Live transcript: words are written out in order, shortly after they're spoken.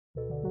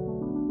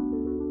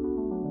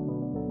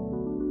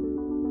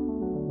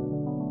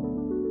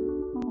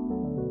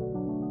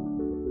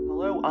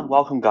Hello and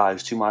welcome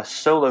guys to my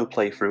solo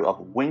playthrough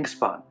of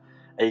Wingspan,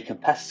 a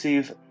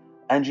competitive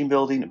engine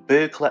building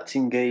bird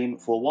collecting game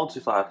for 1 to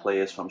 5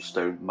 players from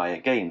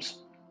Stonemaier games.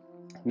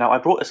 Now I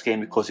brought this game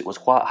because it was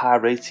quite high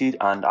rated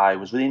and I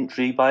was really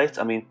intrigued by it.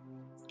 I mean,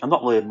 I'm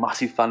not really a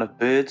massive fan of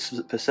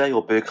birds per se,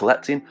 or bird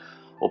collecting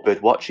or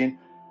bird watching,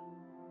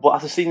 but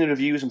after seeing the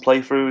reviews and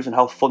playthroughs and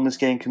how fun this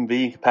game can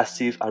be and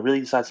competitive, I really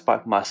decided to buy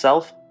it for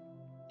myself,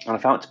 and I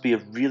found it to be a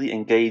really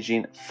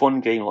engaging, fun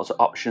game with lots of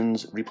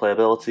options,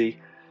 replayability,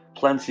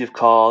 plenty of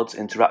cards,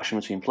 interaction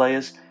between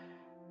players.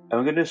 And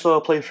we're going to do a solo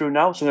playthrough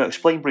now, so I'm going to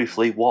explain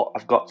briefly what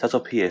I've got set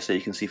up here so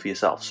you can see for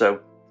yourself. So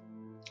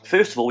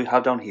first of all, we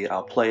have down here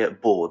our player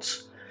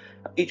boards.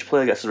 Each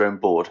player gets their own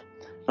board.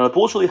 Now the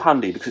board's really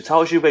handy because it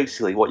tells you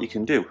basically what you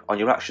can do on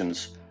your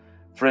actions.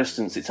 For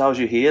instance, it tells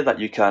you here that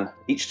you can,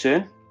 each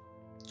turn,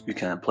 you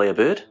can play a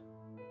bird,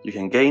 you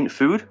can gain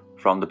food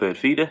from the bird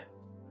feeder,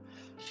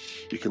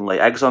 you can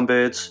lay eggs on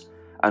birds,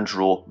 and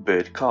draw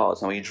bird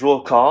cards. Now when you draw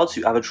cards,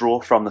 you either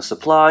draw from the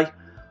supply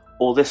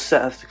or this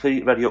set of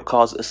 3 ready up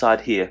cards at the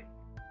side here.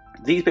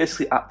 These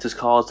basically act as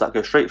cards that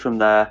go straight from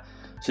there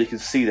so you can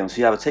see them.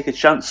 So you either take a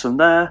chance from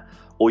there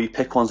or you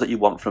pick ones that you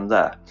want from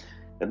there.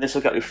 And this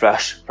will get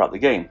refreshed throughout the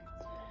game.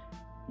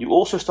 You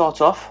also start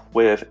off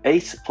with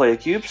 8 player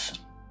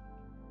cubes.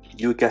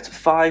 You would get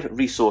 5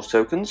 resource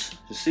tokens.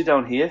 You see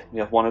down here, we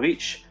have 1 of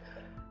each.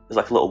 There's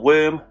like a little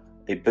worm,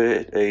 a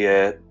bird,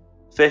 a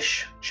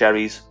fish,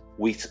 cherries,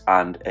 wheat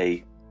and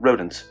a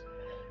rodent.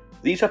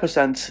 These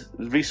represent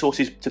the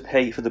resources to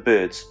pay for the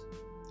birds,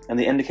 and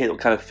they indicate what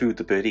kind of food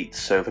the bird eats.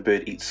 So if a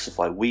bird eats stuff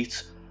like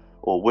wheat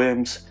or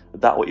worms,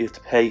 that's what you have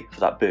to pay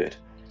for that bird.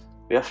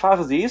 We have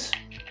 5 of these.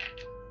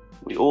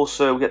 We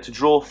also get to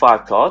draw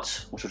 5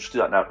 cards, which we'll just do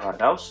that right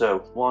now. So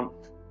 1,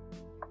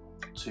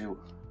 2,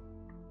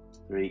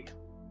 3,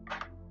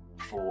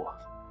 4,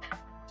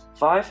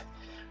 5.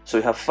 So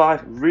we have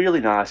 5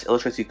 really nice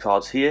illustrated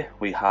cards here.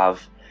 We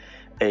have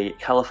a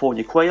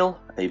California quail,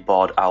 a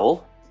barred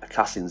owl, a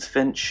Cassin's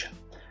finch,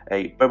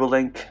 a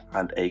bobolink,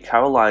 and a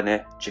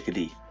Carolina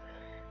chickadee.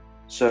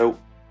 So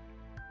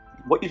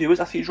what you do is,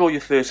 after you draw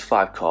your first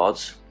 5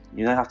 cards,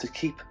 you then have to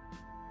keep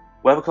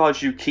whatever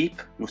cards you keep.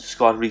 You must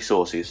discard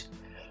resources.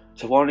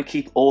 So if I want to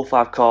keep all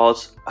 5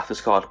 cards, I have to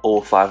discard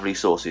all 5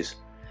 resources.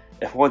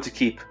 If I want to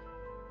keep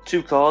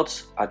 2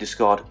 cards, I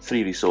discard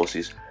 3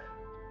 resources.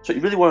 So what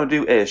you really want to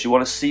do is you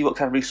want to see what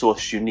kind of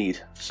resources you need.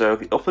 So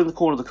if you up in the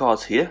corner of the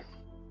cards here,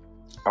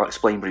 I'll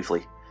explain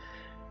briefly.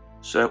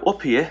 So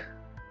up here,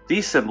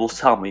 these symbols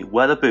tell me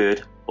where the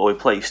bird will be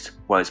placed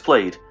when it's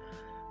played.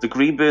 The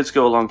green birds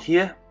go along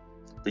here,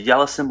 the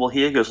yellow symbol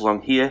here goes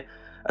along here,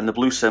 and the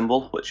blue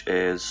symbol, which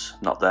is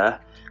not there,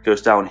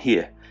 goes down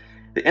here.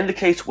 They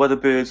indicate where the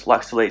bird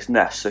likes to lay its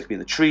nest, so it can be in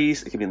the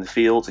trees, it can be in the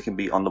fields, it can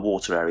be on the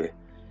water area.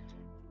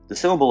 The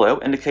symbol below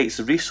indicates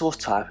the resource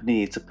type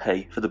needed to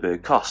pay for the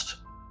bird cost.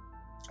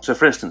 So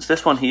for instance,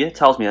 this one here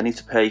tells me I need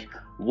to pay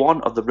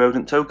 1 of the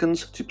rodent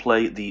tokens to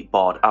play the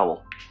barred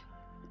owl.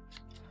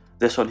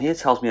 This one here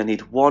tells me I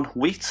need 1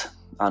 wheat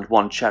and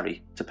 1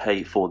 cherry to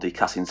pay for the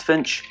Cassin's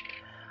finch.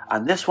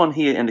 And this one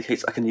here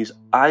indicates I can use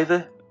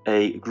either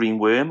a green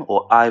worm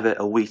or either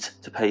a wheat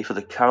to pay for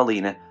the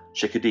Carolina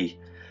chickadee.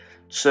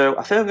 So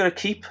I think I'm going to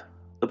keep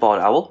the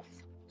barred owl.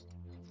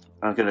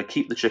 I'm going to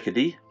keep the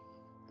chickadee.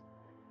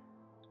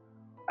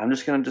 I'm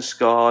just going to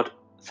discard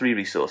 3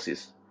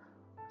 resources.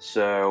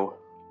 So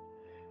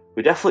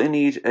we definitely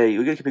need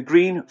we're going to keep a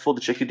green for the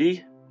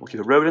chickadee, we'll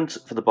keep a rodent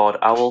for the barred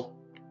owl.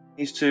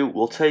 These 2,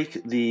 we'll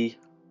take the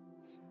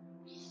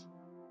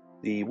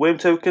worm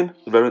token,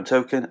 the rodent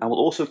token, and we'll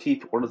also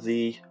keep one of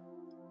the,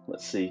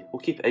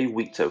 we'll keep a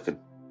wheat token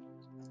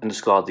and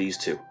discard these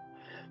 2.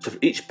 So for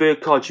each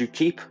bird card you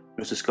keep, you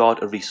must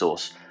discard a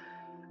resource.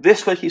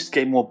 This way keeps the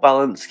game more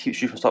balanced,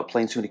 keeps you from start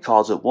playing too many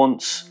cards at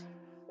once,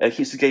 it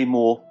keeps the game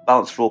more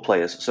balanced for all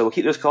players. So we'll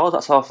keep those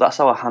cards, that's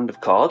our hand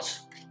of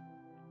cards.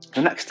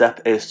 The next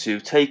step is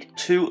to take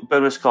 2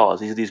 bonus cards.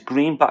 These are these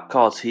green back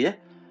cards here.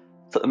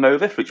 Flip them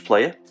over for each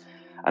player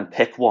and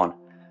pick 1. And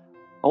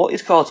what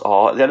these cards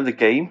are, at the end of the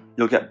game,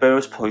 you'll get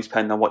bonus points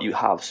depending on what you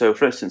have. So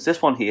for instance,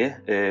 this one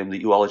here,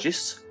 the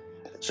zoologists.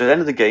 So at the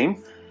end of the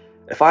game,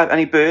 if I have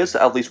any birds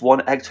that have at least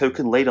 1 egg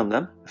token laid on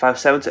them, if I have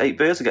 7 to 8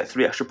 birds, I get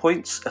 3 extra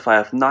points. If I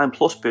have 9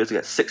 plus birds, I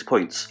get 6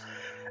 points.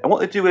 And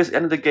what they do is, at the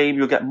end of the game,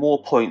 you'll get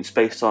more points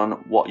based on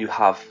what you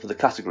have for the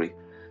category.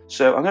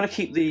 So I'm going to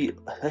keep the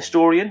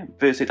historian,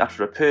 birds named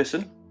after a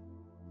person.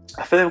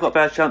 I feel I've got a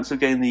better chance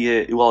of getting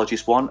the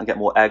zoologist one and get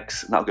more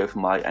eggs, and that'll go for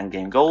my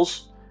endgame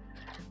goals.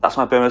 That's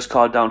my bonus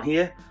card down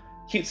here.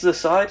 Keep to the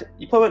side.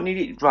 You probably won't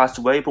need it right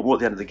away, but we're at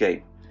the end of the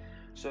game.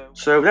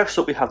 So next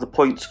up we have the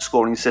points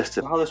scoring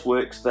system. How this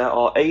works, there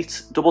are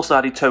 8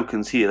 double-sided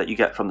tokens here that you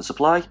get from the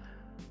supply.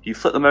 You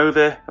flip them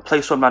over and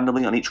place one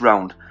randomly on each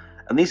round,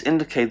 and these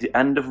indicate the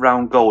end of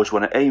round goals you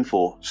want to aim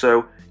for.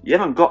 So you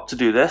haven't got to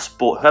do this,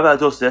 but whoever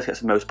does this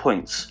gets the most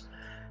points.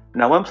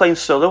 Now when playing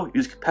solo,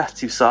 use the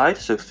competitive side,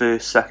 so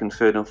 1st, 2nd,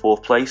 3rd and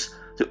 4th place.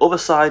 The other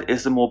side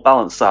is the more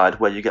balanced side,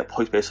 where you get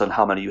points based on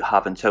how many you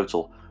have in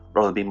total,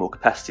 rather than being more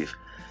competitive.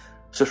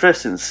 So for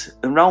instance,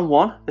 in round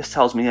 1, this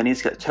tells me I need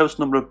to get the total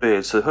number of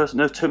birds. So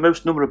the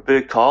most number of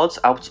bird cards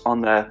out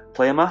on their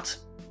player mat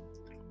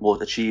will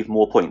achieve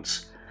more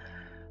points.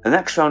 The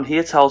next round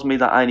here tells me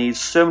that I need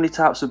so many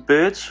types of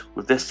birds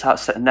with this type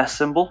set nest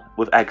symbol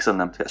with eggs on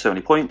them to get so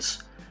many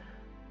points.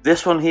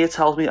 This one here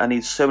tells me I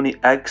need so many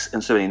eggs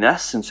and so many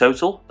nests in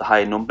total. The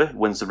higher number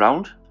wins the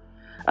round.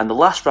 And the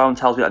last round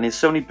tells me I need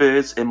so many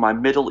birds in my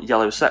middle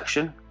yellow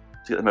section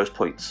to get the most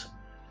points.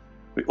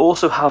 We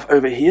also have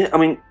over here,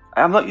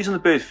 I'm not using the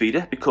bird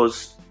feeder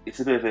because it's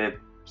a bit of a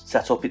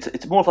setup.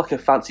 It's more of like a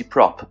fancy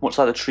prop, much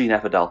like the tree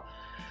Nepherdell.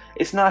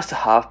 It's nice to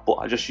have, but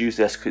I just use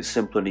this because it's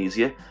simpler and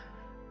easier.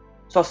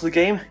 Start of the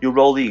game, you'll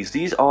roll these.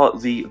 These are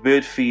the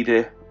bird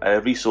feeder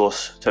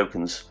resource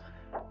tokens.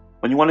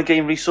 When you want to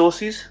gain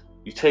resources,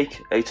 you take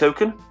a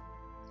token.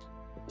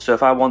 So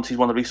if I wanted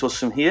one of the resources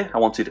from here, I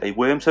wanted a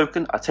worm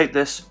token, I take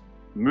this,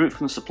 remove it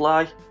from the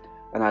supply,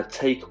 and I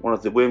take one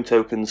of the worm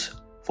tokens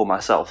for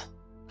myself.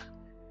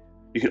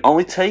 You can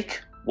only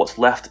take what's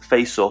left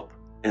face up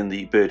in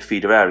the bird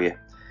feeder area.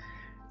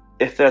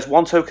 If there's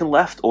one token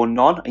left or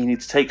none and you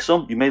need to take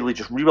some, you may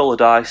just re-roll the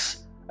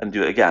dice and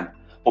do it again.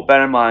 But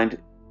bear in mind,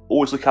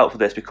 always look out for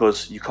this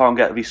because you can't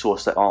get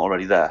resources that aren't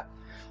already there.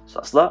 So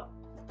that's that.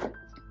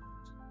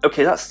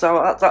 Okay, that's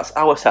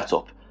our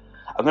setup.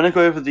 I'm going to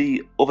go over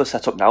the other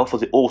setup now for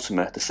the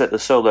automa, the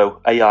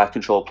solo AI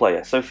control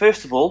player. So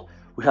first of all,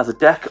 we have the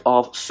deck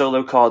of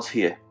solo cards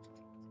here.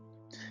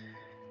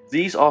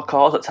 These are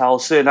cards that tell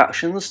certain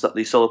actions that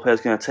the solo player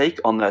is going to take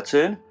on their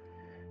turn.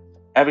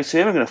 Every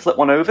turn I'm going to flip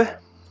one over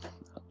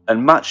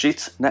and match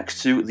it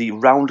next to the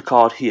round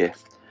card here.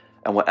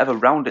 And whatever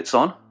round it's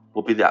on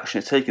will be the action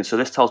it's taken. So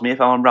this tells me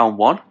if I'm on round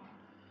 1,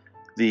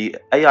 the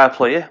AI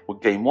player will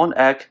gain 1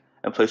 egg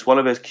and place one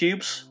of his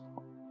cubes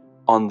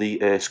on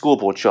the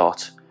scoreboard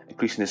chart,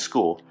 increasing his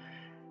score.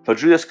 If I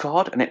drew this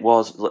card and it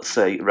was, let's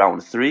say,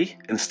 round 3,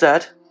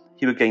 instead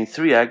he would gain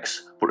 3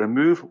 eggs but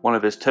remove one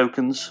of his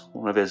tokens,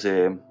 one of his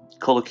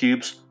colour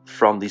cubes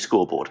from the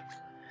scoreboard.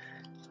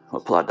 I'll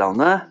put that down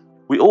there.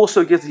 We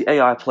also give the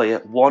AI player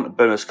 1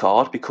 bonus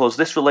card because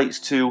this relates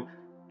to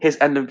his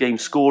end of game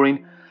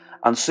scoring,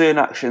 and certain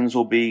actions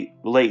will be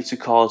related to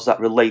cards that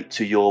relate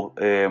to your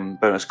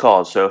bonus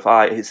cards. So if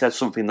it said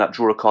something that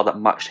drew a card that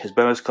matched his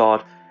bonus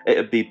card, it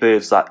would be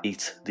birds that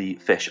eat the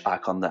fish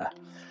icon there.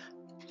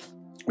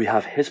 We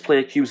have his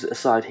player cubes at the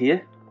side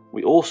here.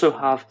 We also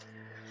have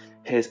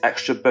his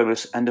extra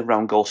bonus end of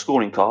round goal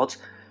scoring cards.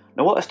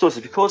 Now what this does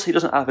is because he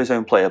doesn't have his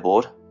own player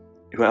board,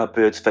 he won't have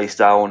birds face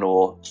down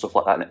or stuff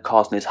like that, and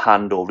cards in his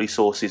hand or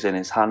resources in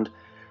his hand.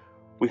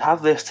 We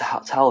have this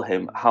to tell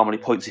him how many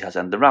points he has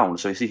end of the round.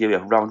 So you see here we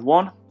have round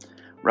 1,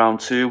 round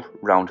 2,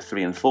 round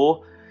 3 and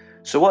 4.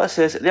 So what it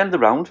says at the end of the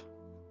round,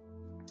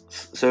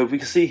 so we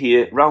can see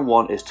here round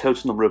 1 is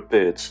total number of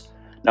birds.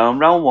 Now in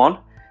round 1,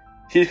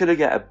 he's going to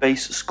get a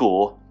base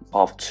score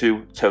of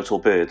 2 total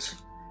birds.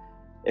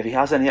 If he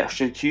has any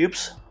extra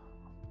cubes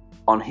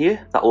on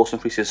here, that also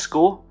increases his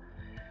score.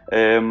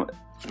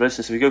 For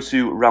instance, if we go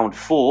to round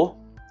 4,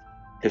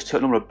 his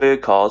total number of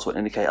bird cards will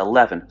indicate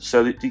 11.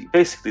 So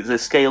basically they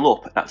scale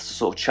up, and that's the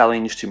sort of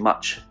challenge to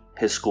match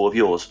his score of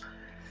yours.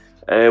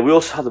 We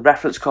also have the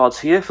reference cards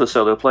here for the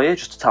solo player,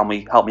 just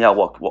to help me out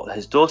what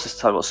his does, just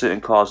to tell me what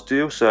certain cards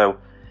do. So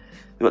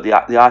we've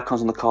got the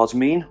icons on the cards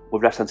mean, we're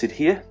represented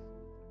here.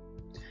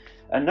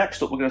 And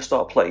next up we're going to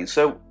start playing.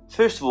 So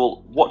first of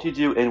all, what do you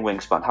do in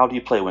Wingspan? How do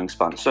you play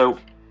Wingspan? So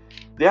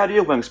the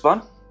idea of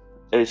Wingspan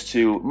is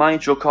to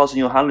manage your cards in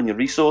your hand and your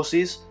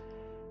resources,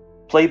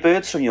 play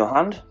birds from your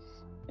hand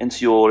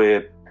into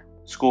your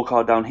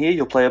scorecard down here,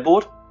 your player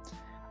board,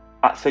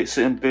 activate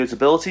certain birds'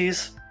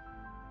 abilities,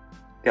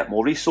 get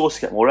more resources,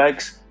 get more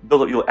eggs,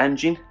 build up your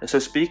engine, so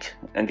to speak,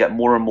 and get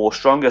more and more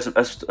strong as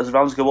the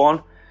rounds go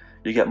on.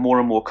 You get more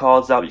and more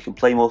cards out, you can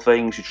play more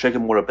things, you trigger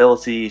more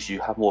abilities, you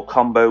have more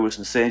combos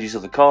and synergies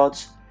of the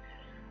cards.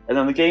 And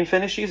then the game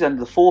finishes, end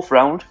of the 4th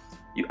round,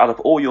 you add up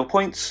all your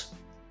points,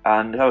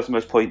 and whoever has the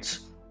most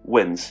points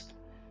wins.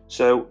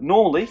 So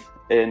normally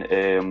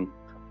in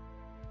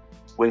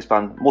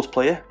Wingspan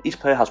multiplayer, each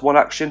player has 1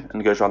 action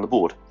and goes around the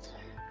board.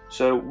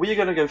 So we're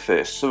going to go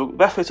first. So the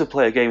best way to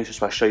play a game is just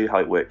by show you how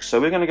it works.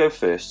 So we're going to go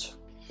first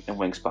in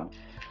Wingspan.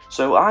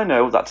 So I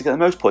know that to get the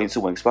most points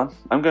in Wingspan,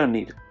 I'm going to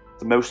need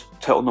the most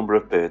total number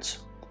of birds.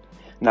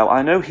 Now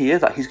I know here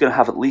that he's going to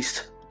have at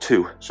least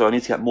 2, so I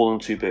need to get more than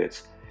 2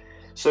 birds.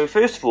 So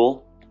first of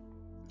all,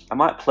 I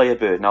might play a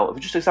bird. Now if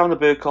we just examine the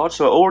bird card,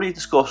 so I already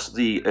discussed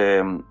the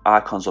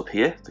icons up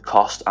here, the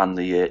cost and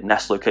the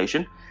nest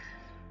location.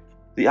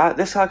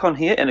 This icon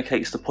here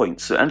indicates the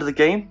points. So at the end of the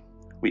game,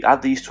 we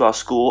add these to our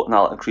score and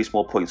that'll increase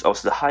more points.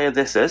 Obviously the higher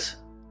this is,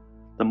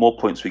 the more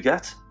points we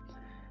get.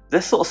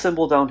 This little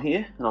symbol down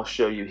here, and I'll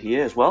show you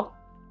here as well,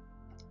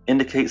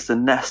 indicates the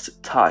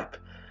nest type.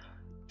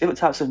 Different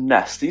types of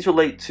nests. These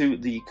relate to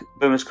the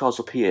bonus cards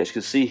up here. As you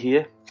can see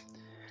here,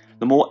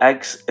 the more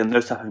eggs in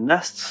those type of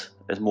nests,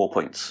 there's more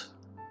points.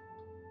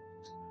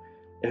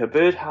 If a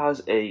bird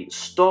has a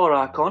star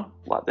icon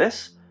like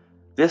this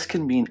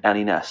can mean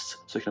any nest,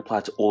 so we can apply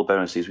it to all the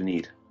bonuses we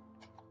need.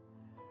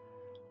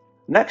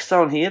 Next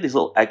down here, these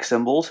little egg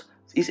symbols,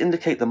 these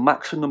indicate the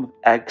maximum number of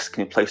eggs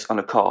can be placed on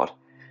a card.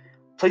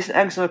 Placing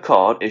eggs on a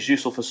card is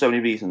useful for so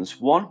many reasons.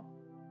 One,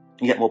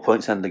 you get more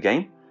points at the end of the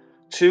game.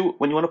 Two,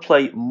 when you want to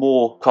play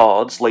more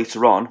cards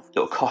later on,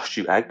 it'll cost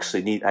you eggs, so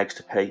you need eggs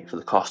to pay for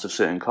the cost of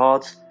certain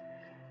cards.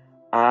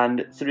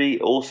 And three,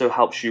 it also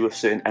helps you with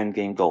certain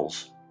endgame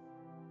goals.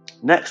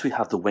 Next, we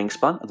have the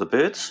wingspan of the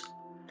birds.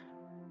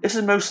 This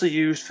is mostly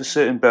used for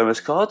certain bonus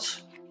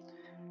cards.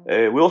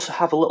 We also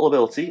have a little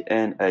ability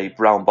in a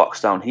brown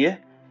box down here.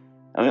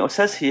 And it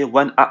says here,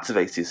 when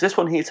activated. So this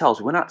one here tells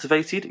you, when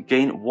activated,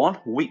 gain 1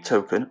 weak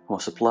token from a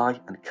supply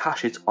and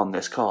cash it on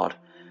this card.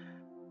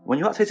 When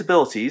you activate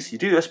abilities, you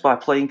do this by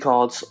playing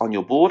cards on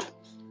your board.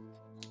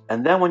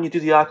 And then when you do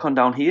the icon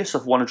down here, so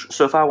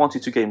if I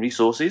wanted to gain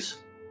resources,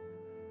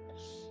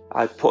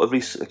 I put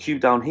a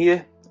cube down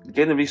here,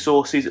 gain the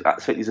resources, and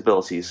activate these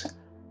abilities.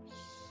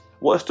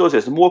 What this does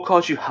is, the more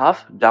cards you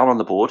have down on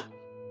the board,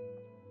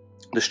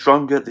 the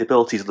stronger the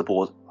abilities of the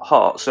board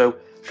are. So,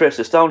 for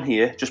instance, down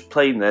here, just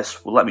playing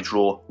this will let me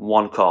draw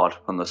 1 card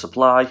from the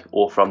supply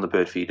or from the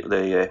bird feed,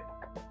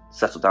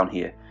 settle down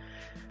here.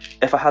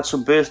 If I had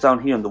some birds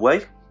down here in the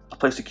way, I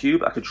placed a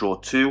cube, I could draw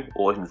 2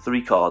 or even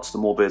 3 cards, the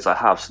more birds I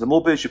have. So the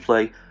more birds you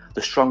play,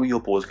 the stronger your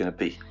board is going to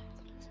be.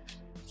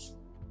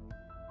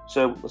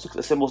 So let's look at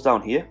the symbols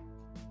down here.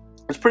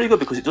 It's pretty good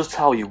because it does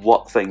tell you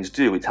what things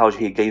do. It tells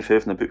you here, gain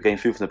food from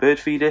the bird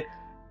feeder,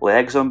 lay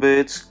eggs on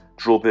birds,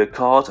 draw bird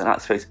cards, and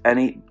activate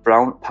any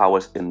brown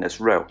powers in this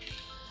row.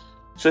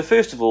 So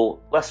first of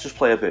all, let's just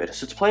play a bird.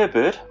 So to play a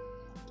bird,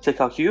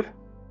 take our cube,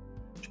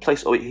 just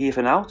place it here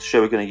for now to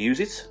show we're going to use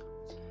it.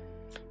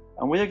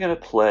 And we're going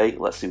to play,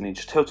 let's see, we need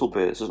just total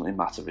birds, doesn't really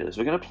matter really. So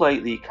we're going to play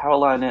the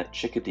Carolina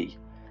chickadee.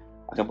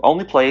 I can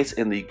only play it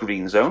in the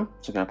green zone,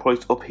 so I'm going to put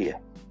it up here.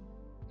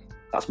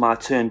 That's my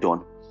turn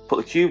done. I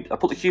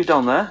put the cube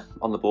down there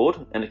on the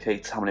board,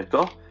 indicates how many I've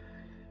got.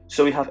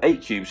 So we have 8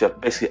 cubes, we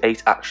have basically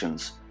 8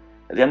 actions.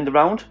 At the end of the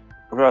round,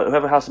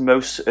 whoever has the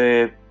most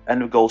end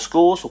of goal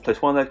scores will place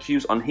one of their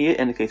cubes on here,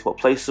 indicating what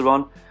place they're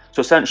on.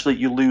 So essentially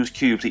you lose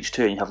cubes each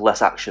turn, you have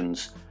less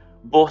actions.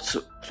 But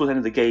towards the end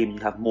of the game, you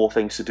have more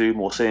things to do,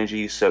 more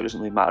synergies, so it doesn't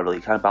really matter really,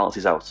 it kind of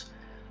balances out.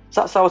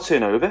 So that's our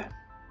turn over.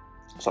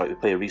 Sorry, we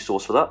pay a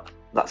resource for that.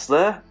 That's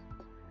there.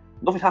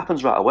 Nothing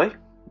happens right away,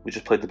 we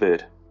just played the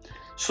bird.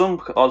 Some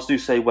cards do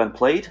say when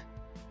played,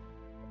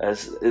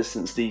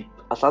 since the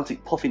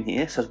Atlantic Puffin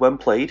here says when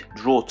played,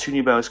 draw 2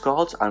 new bonus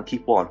cards and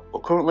keep 1.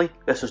 But currently,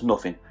 this is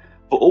nothing.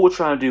 But all we're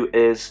trying to do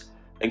is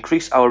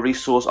increase our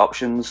resource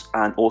options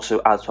and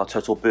also add to our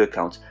total bird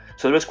count.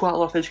 So there is quite a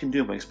lot of things you can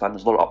do in Wingspan.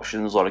 There's a lot of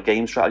options, a lot of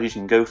game strategies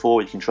you can go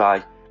for. You can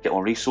try get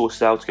more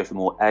resources out, go for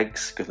more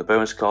eggs, go for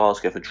bonus cards,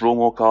 go for draw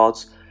more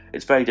cards.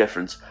 It's very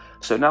different.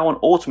 So now on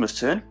Automa's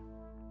turn,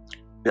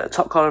 we get the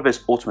top card of his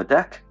Automa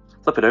deck,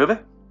 flip it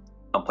over,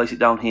 and place it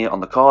down here on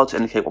the card to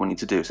indicate what we need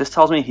to do. So this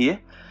tells me here,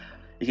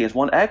 he gains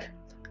 1 egg,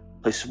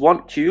 places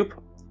 1 cube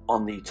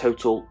on the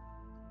total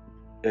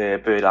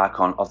bird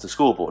icon of the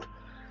scoreboard.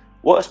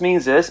 What this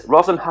means is,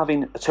 rather than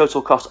having a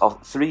total cost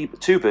of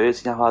 2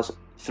 birds, he now has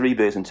 3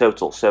 birds in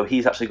total. So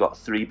he's actually got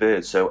 3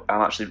 birds, so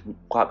I'm actually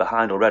quite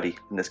behind already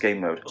in this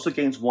game mode. Also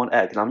gains 1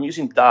 egg, and I'm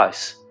using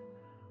dice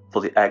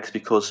for the eggs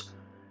because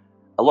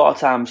a lot of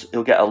times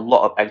he'll get a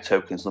lot of egg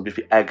tokens and there'll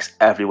be eggs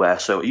everywhere.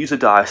 So use a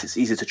dice, it's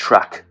easy to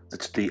track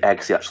the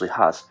eggs he actually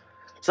has.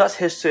 So that's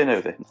his turn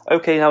over.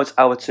 Okay, now it's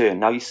our turn.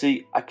 Now you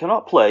see, I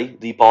cannot play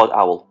the barred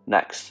owl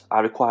next. I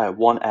require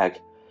 1 egg.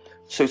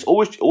 So it's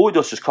all it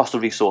does is just cost the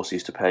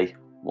resources to pay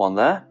 1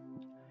 there.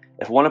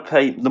 If I want to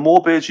pay, the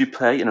more birds you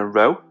pay in a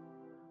row,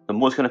 the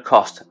more it's going to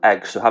cost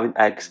eggs. So having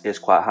eggs is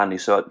quite handy.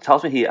 So it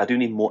tells me here I do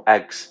need more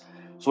eggs.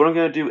 So what I'm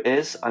going to do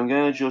is, I'm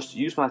going to just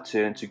use my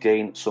turn to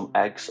gain some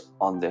eggs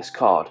on this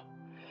card.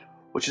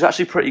 Which is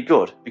actually pretty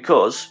good,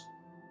 because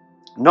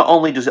not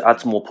only does it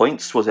add some more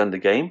points towards the end of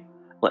the game,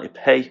 let me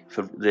pay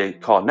for the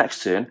card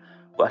next turn,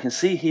 but I can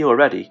see here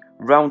already,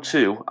 round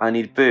 2, I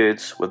need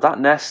birds with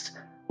that nest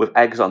with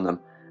eggs on them.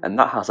 And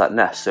that has that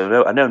nest,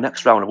 so I know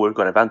next round I've already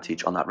got an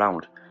advantage on that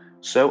round.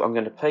 So I'm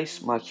going to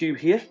place my cube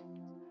here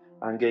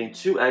and gain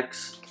 2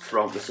 eggs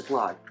from the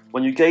supply.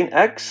 When you gain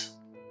eggs,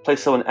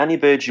 place them on any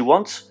birds you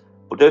want,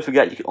 but don't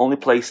forget you can only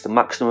place the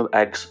maximum of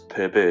eggs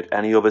per bird.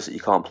 Any others that you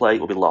can't play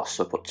will be lost.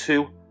 So I put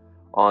 2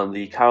 on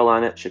the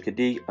Carolina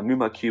chickadee and move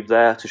my cube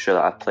there to show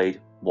that I've played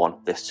 1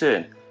 this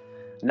turn.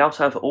 Now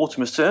time for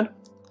Automa's turn.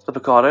 Flip a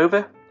card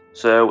over.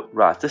 So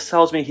right, this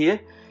tells me here.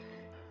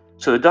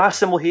 So the dice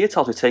symbol here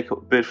tells me to take a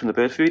bird from the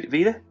bird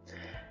feeder,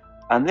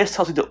 and this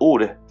tells me the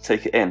order to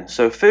take it in.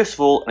 So first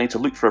of all, I need to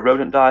look for a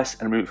rodent dice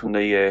and remove it from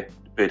the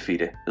bird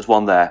feeder. There's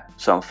 1 there,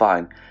 so I'm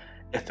fine.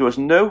 If there was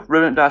no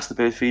rodent dice in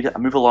the bird feeder, I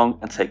move along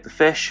and take the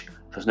fish.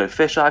 If there's no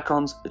fish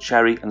icons, the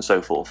cherry, and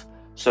so forth.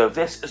 So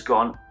this has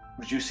gone,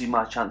 reducing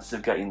my chances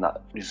of getting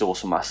that resource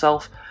for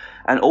myself.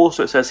 And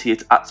also it says here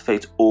to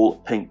activate all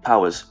pink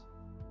powers.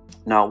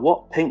 Now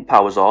what pink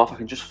powers are, if I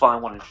can just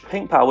find one.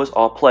 Pink powers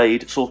are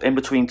played sort of in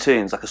between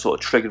turns, like a sort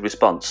of triggered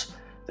response.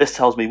 This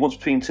tells me once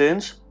between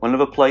turns, when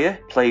another player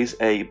plays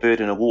a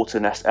bird in a water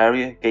nest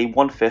area, gain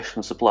 1 fish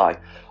from supply.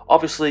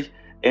 Obviously,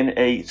 in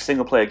a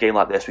single player game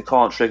like this, we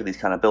can't trigger these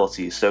kind of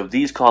abilities. So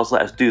these cards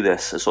let us do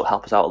this and sort of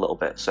help us out a little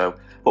bit. So,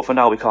 but for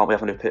now we can't. We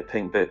have no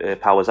pink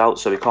powers out,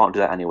 so we can't do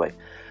that anyway.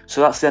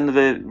 So that's the end of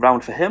the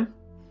round for him.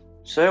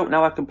 So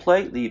now I can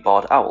play the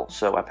Barred Owl.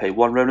 So I pay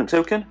 1 rodent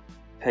token,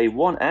 pay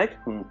 1 egg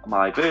from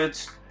my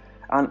birds,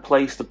 and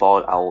place the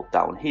Barred Owl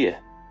down here.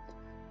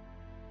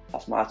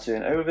 That's my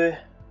turn over.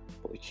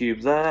 Put the cube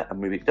there and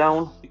move it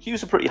down. The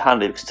cubes are pretty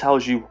handy because it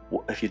tells you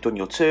if you've done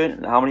your turn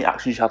and how many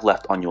actions you have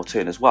left on your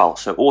turn as well.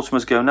 So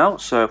Automa's go now,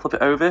 so flip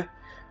it over.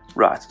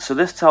 Right, so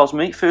this tells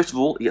me, first of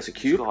all, he gets a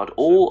cube. Discard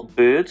all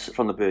birds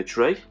from the bird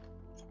tray,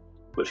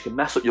 which can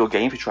mess up your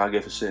game if you try and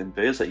go for certain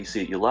birds that you see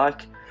that you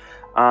like.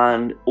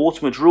 And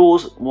Automa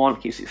draws one,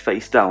 keeps it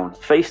face down.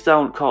 Face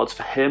down cards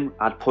for him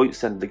add points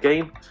to the end of the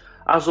game.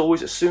 As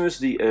always, as soon as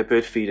the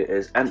bird feeder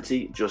is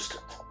empty, just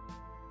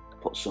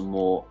put some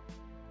more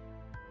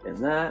in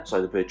there.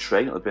 Sorry, the bird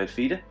tray, not the bird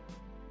feeder.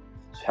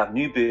 So you have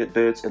new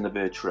birds in the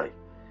bird tray.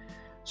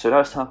 So now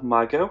it's time for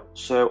my go.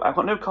 So I've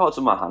got no cards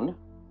in my hand.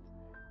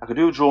 I could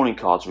do with drawing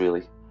cards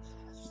really.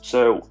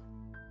 So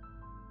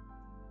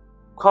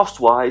cost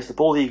wise, the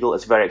bald eagle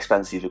is very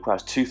expensive. It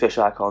requires 2 fish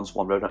icons,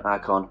 1 rodent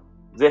icon.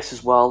 This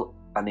as well,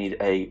 I need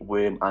a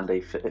worm and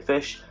a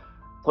fish.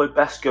 Probably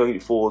best going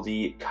for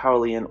the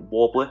Caroline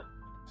warbler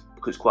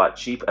because it's quite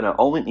cheap, and I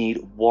only need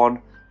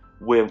 1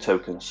 worm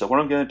token. So what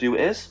I'm going to do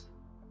is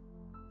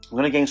I'm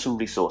going to gain some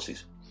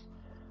resources.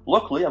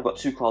 Luckily, I've got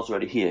 2 cards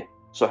already here,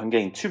 so I can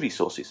gain 2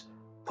 resources.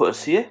 Put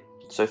us here.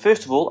 So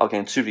first of all, I'll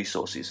gain 2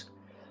 resources.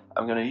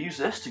 I'm going to use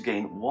this to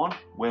gain 1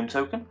 worm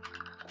token.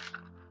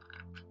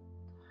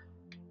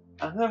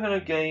 And then I'm going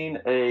to gain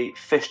a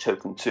fish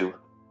token too,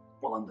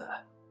 while I'm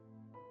there.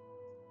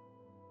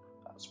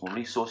 That's more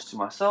resources to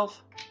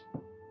myself.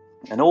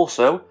 And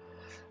also,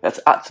 let's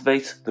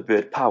activate the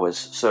bird powers.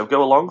 So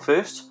go along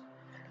first.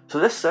 So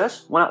this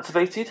says, when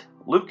activated,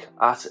 look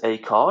at a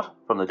card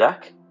from the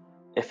deck.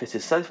 If it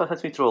is 75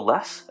 cm or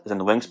less, as in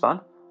the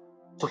Wingspan,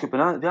 tuck it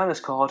behind this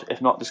card,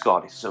 if not,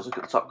 discard it. So let's look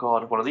at the top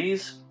card of one of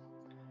these.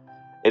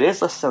 It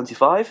is less than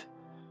 75,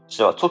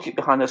 so I tuck it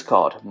behind this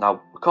card.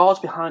 Now, cards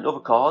behind other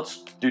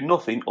cards do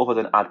nothing other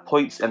than add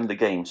points in the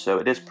game, so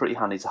it is pretty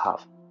handy to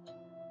have.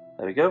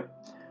 There we go.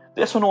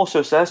 This one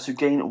also says to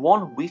gain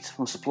 1 wheat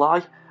from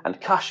supply and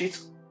cash it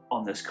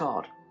on this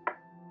card.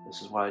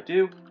 This is what I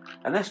do,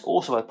 and this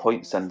also adds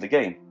points to end the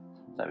game.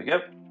 There we go.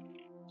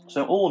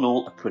 So all in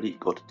all, a pretty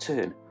good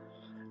turn.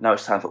 Now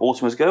it's time for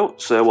Automa's go.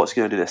 So what's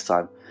he going to do this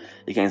time?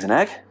 He gains an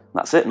egg.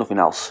 That's it, nothing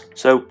else.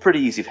 So pretty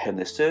easy for him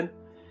this turn.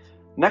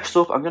 Next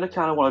up, I'm going to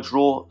kind of want to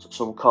draw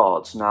some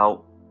cards.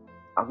 Now,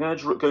 I'm going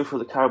to go for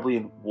the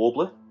Caribbean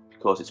Warbler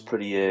because it's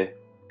pretty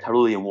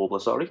Caroline Warbler,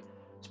 sorry.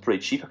 It's pretty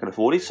cheap, I can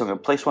afford it. So I'm going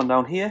to place one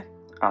down here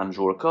and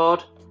draw a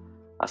card.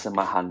 That's in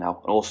my hand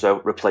now. And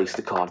also replace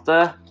the card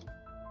there.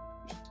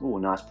 Oh,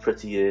 nice,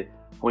 pretty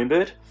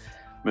hummingbird.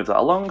 Move that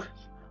along.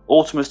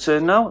 Automa's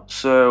turn now.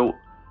 So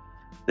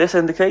this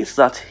indicates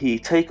that he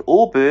take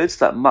all birds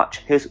that match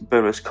his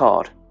bonus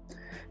card.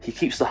 He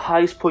keeps the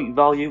highest point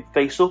value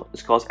face up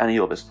as well as any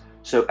others.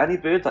 So any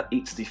bird that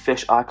eats the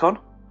fish icon.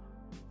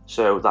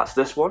 So that's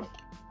this one.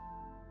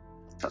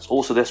 That's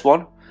also this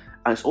one.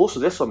 And it's also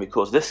this one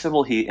because this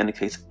symbol here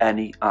indicates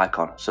any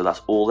icon. So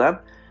that's all them.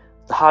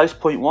 The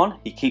highest point one,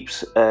 he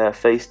keeps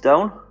face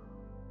down,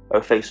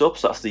 or face up.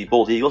 So that's the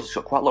bald eagle. He's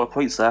got quite a lot of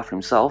points there for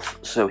himself.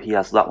 So he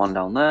has that one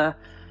down there.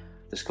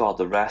 Discard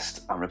the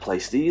rest and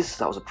replace these.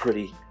 That was a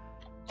pretty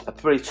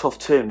tough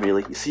turn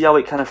really. You see how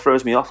it kind of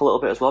throws me off a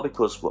little bit as well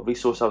because what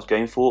resource I was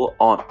going for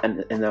aren't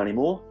in there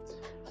anymore.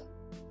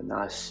 A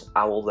nice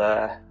owl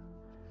there,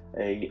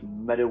 a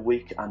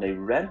meadowweek and a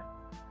wren.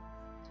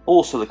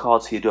 Also the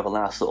cards here do have a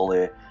nice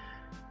little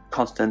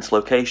continent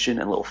location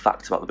and little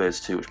facts about the birds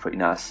too, which is pretty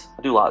nice.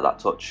 I do like that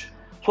touch.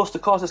 Plus the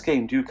cards in this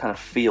game do kind of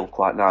feel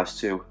quite nice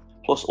too.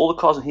 Plus all the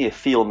cards in here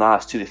feel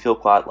nice too, they feel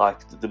quite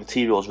like the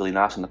material is really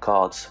nice on the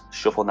cards,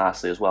 shuffle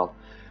nicely as well.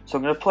 So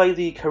I'm going to play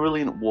the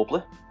Caroline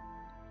Warbler,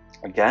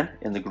 again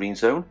in the green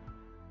zone.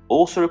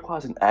 Also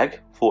requires an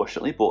egg,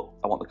 fortunately, but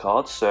I want the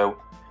cards, so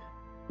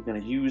we're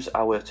going to use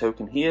our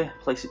token here,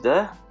 place it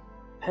there,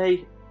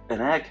 pay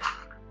an egg,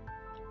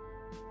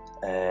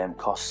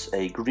 costs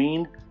a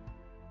green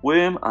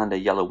worm and a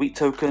yellow wheat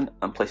token,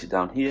 and place it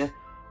down here.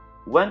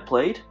 When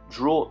played,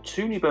 draw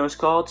 2 new bonus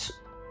cards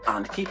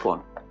and keep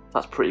one.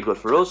 That's pretty good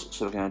for us,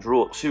 so we're going to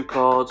draw 2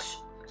 cards.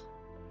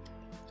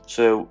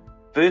 So,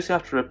 birds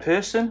after a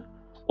person,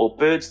 or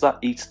birds that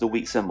eat the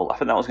wheat symbol. I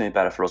think that was going to be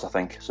better for us, I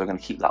think, so we're going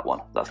to keep that one.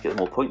 That's getting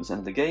more points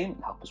in the game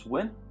and help us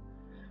win.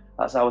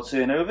 That's our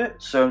turn over,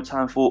 so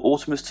time for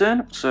Automa's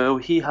turn. So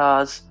he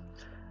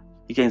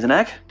gains an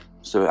egg,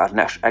 so add an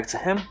extra egg to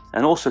him,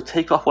 and also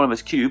take off one of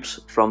his cubes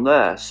from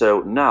there.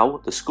 So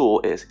now the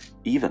score is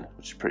even,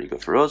 which is pretty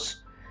good for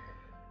us.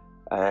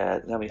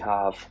 Then we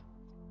have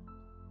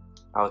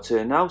our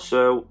turn now,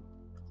 so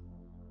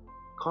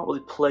can't really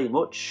play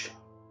much.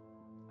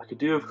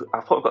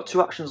 I've probably got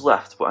 2 actions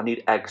left, but I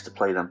need eggs to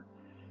play them.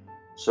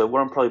 So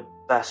what I'm probably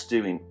best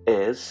doing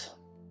is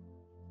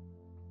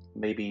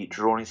maybe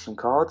drawing some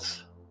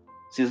cards.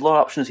 See, there's a lot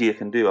of options here I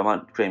can do. I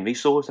might create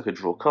resources, I could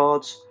draw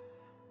cards.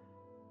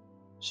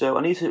 So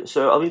I need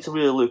to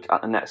really look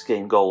at the next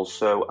game goals.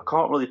 So I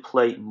can't really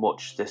play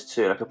much this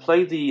turn. I could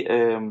play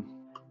the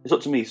it's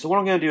up to me. So what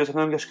I'm going to do is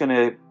I'm just going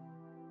to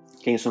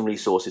gain some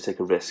resources, take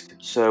a risk.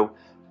 So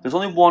there's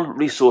only one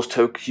resource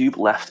token cube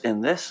left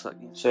in this.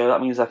 So that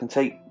means I can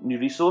take new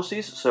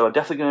resources. So I'm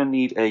definitely going to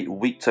need a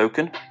weak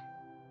token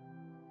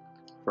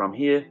from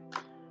here.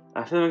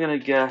 I think I'm going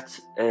to get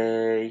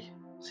a...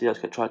 See, let's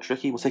try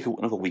tricky. We'll take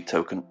another weak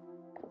token.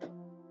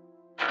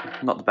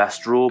 Not the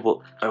best draw, but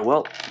oh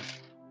well.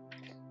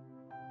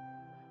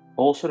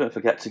 Also, don't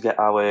forget to get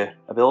our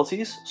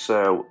abilities.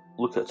 So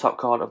look at the top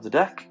card of the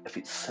deck. If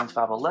it's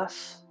 75 or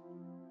less,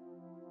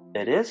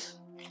 it is.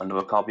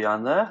 Another card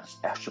behind there.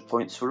 Extra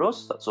points for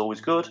us. That's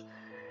always good.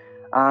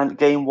 And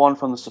gain one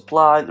from the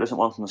supply. There isn't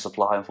one from the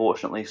supply,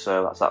 unfortunately.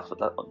 So that's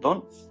that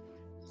done.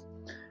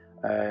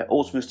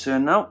 Automa's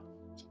turn now.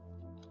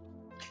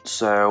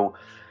 So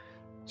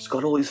it's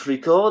got all these free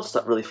cards.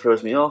 That really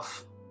throws me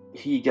off.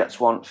 He gets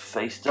one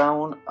face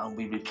down, and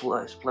we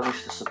replenish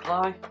the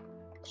supply.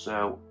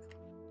 So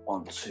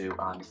 1, 2,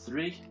 and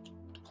 3.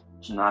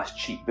 Some nice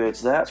cheap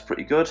birds there. It's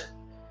pretty good.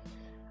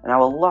 And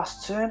our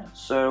last turn.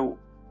 So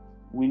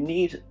we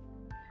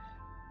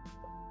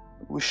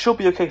should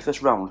be okay for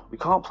this round. We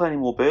can't play any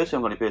more birds. We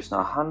haven't got any birds in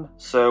our hand.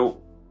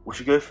 So we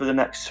should go for the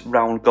next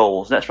round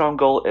goals. The next round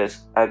goal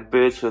is egg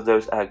birds with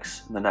those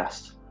eggs in the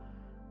nest.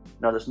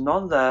 Now there's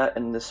none there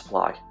in the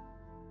supply.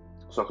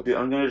 So I'm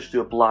going to just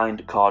do a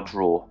blind card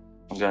draw.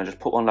 I'm going to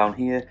just put one down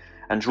here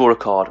and draw a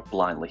card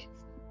blindly.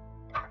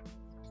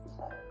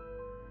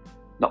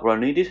 Not what I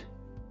needed.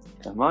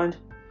 Never mind.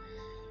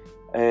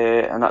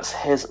 And that's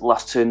his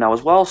last turn now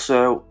as well.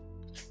 So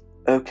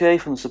okay,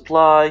 from the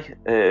supply,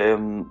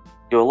 go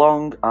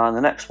along, and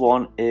the next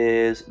one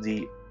is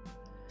the...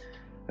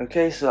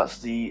 Okay, so that's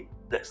the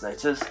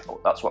detonators. Oh,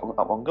 that's what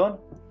that one gone.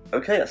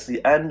 Okay, that's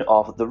the end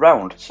of the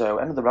round. So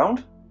end of the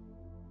round.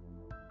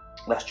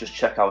 Let's just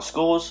check our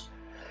scores.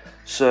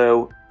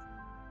 So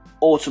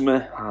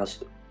Automa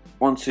has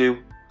 1,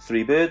 2,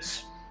 3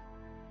 birds.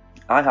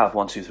 I have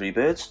 1, 2, 3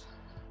 birds.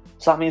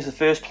 So that means the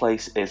first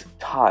place is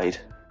tied.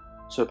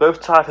 So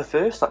both tied for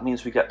first. That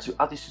means we get to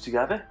add these two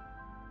together,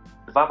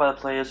 divide by the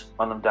players,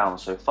 run them down.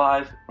 So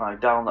 5 running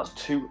down, that's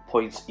 2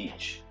 points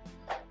each.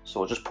 So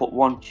we'll just put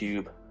one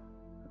cube,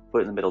 put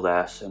it in the middle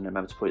there, so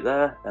remember to put it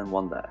there, and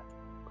one there,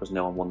 because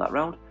no one won that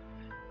round.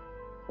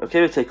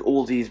 Okay, we'll take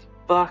all these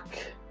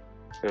back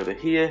over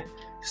here.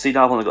 See,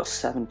 now I've only got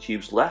 7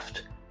 cubes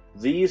left.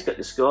 These get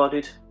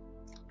discarded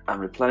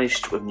and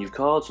replenished with new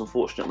cards.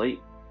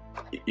 Unfortunately,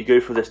 you go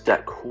through this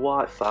deck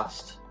quite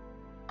fast.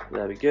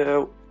 There we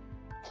go.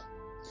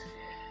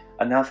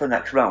 And now for the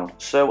next round.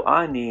 So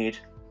I need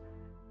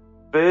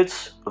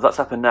birds of that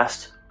type of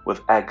nest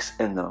with eggs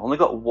in them. I've only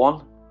got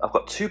one. I've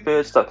got 2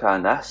 birds that kind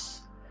of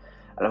nests,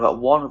 and I've got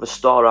one with a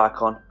star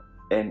icon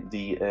in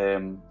the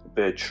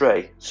bird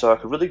tray. So I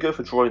could really go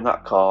for drawing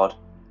that card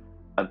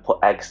and put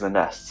eggs in the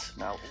nests.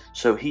 Now,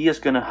 so he is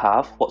going to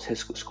have, what's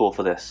his score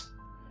for this?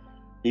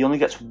 He only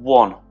gets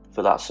 1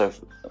 for that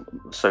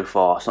so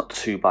far. It's not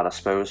too bad, I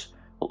suppose.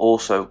 We'll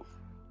also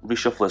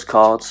reshuffle his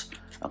cards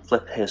and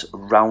flip his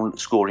round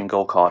scoring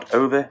goal card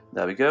over.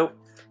 There we go.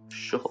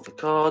 Shuffle the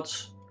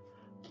cards.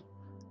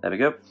 There we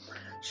go.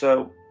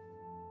 So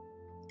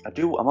I'm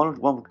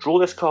going to draw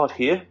this card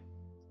here and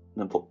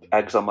then put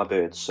eggs on my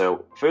birds.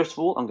 So first of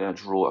all, I'm going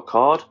to draw a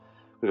card.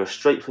 We go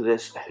straight for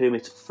this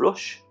Hermit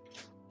Flush.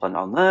 Plant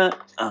on there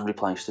and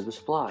replenish to the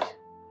supply.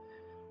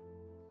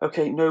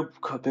 Okay, no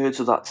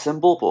birds of that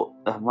symbol,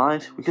 but never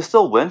mind. We can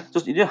still win.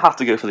 You don't have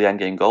to go for the end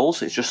game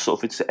goals. It's just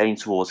sort of to aim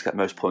towards to get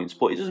most points,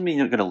 but it doesn't mean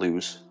you're going to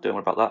lose. Don't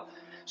worry about that.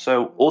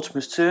 So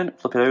Automa's turn.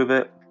 Flip it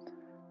over.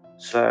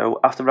 So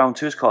after round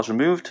 2, his card's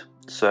removed.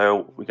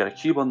 So we get a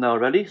cube on there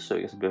already, so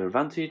he gets a bit of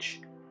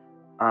advantage.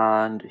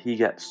 And he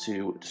gets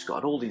to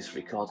discard all these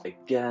 3 cards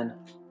again.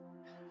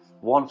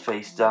 1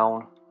 face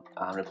down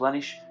and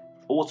replenish.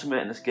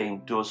 Automa in this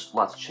game does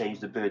like to change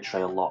the bird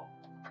tray a lot.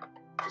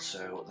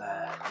 So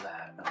there,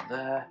 and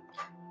there.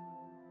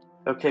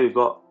 Okay, we've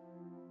got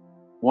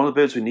one of the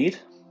birds we need.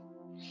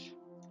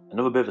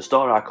 Another bird with a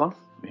star icon.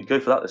 We can go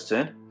for that this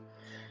turn.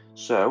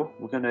 So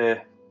we're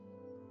gonna.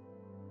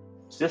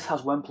 So this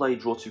has when played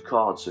draw 2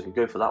 cards, so we can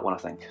go for that one, I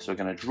think. So we're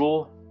gonna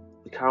draw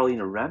the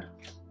Carolina Wren.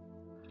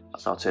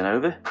 That's our turn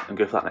over, and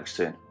go for that next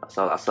turn.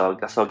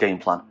 That's our game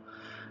plan.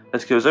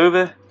 This goes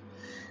over.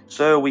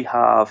 So we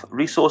have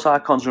resource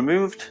icons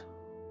removed,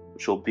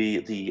 which will be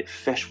the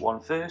fish one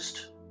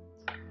first,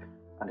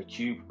 and a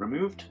cube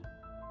removed.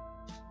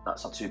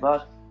 That's not too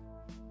bad.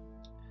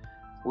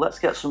 Let's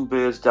get some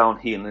birds down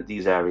here in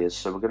these areas.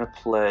 So we're going to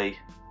play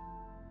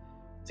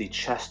the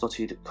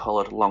chestnutted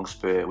collared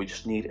longspur. We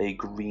just need a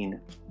green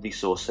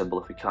resource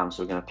symbol if we can.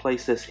 So we're going to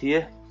place this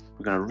here.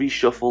 We're going to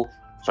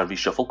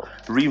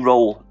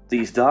re-roll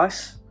these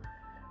dice,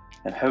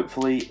 and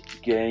hopefully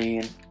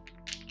gain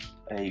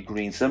a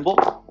green symbol.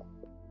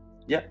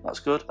 Yep, that's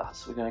good.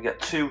 We're going to get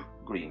 2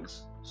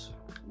 greens. So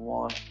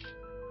 1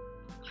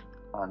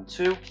 and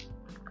 2.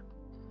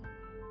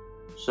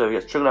 So we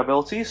get trigger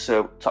abilities,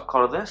 so top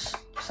card of this,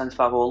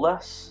 75 or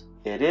less,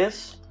 it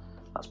is.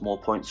 That's more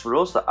points for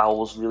us, the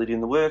owl's really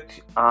doing the work.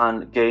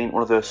 And gain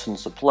one of those sun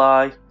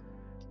supply.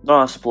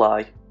 Not on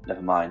supply,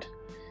 never mind.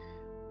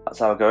 That's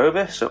how I go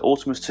over, so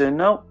Automa's turn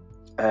now.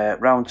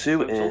 Round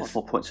 2 is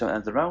 4 points at the end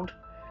of the round.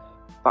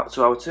 Back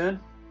to our turn.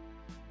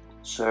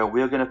 So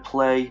we're going to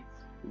play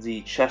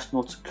the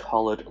chestnut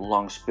collared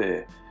long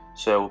spear.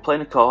 So we're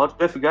playing a card.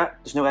 Don't forget,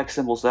 there's no egg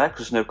symbols there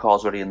because there's no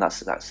cards already in that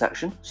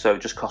section. So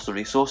it just costs the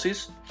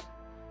resources.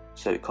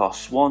 So it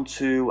costs 1,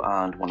 2,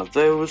 and one of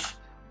those.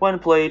 When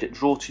played,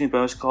 draw 2 new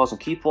bonus cards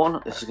and keep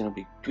one. This is going to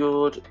be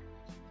good.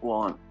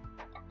 1,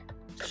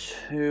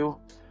 2.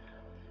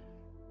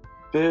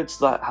 Birds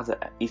that have to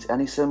eat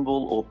any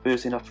symbol, or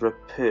birds named after a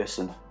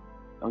person.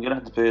 I'm going to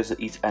have the birds that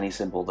eat any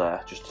symbol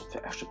there, just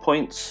for extra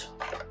points.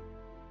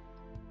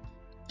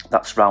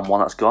 That's round 1,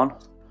 that's gone.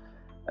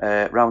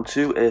 Round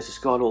 2 is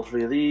discard all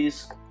 3 of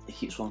these. It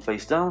keeps one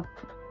face down.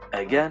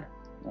 Again,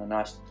 a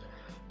nice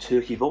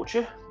turkey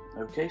vulture.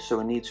 Okay, so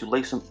we need to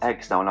lay some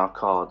eggs down on our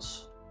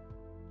cards.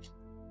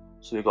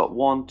 So we've got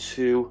 1,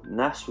 2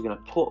 nests. We're going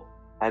to put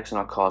eggs on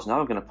our cards now.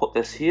 We're going to put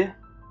this here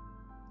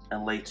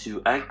and lay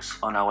 2 eggs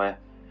on our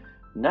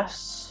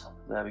nests.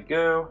 There we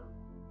go.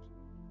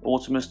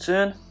 Automa's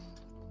turn.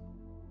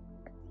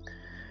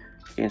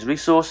 Gains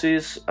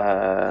resources,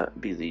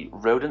 be the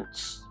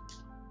rodents,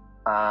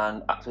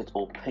 and activate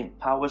all pink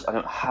powers. I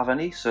don't have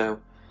any, so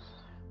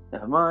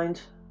never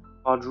mind.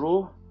 Our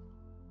draw.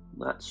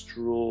 Let's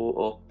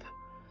draw up.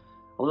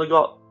 I've only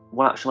got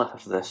 1 action left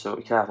after this, so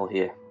be careful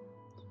here.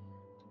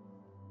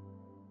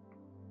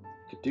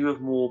 Could do with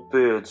more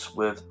birds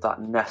with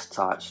that nest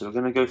type, so we're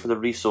going to go for the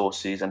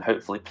resources and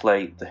hopefully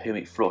play the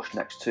hermit thrush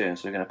next turn.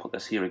 So we're going to put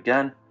this here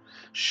again.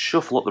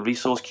 Shuffle up the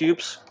resource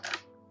cubes.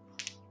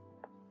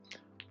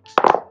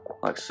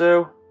 Like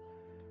so.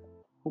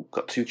 Ooh,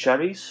 got 2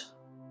 cherries.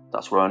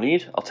 That's what I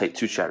need. I'll take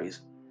 2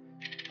 cherries.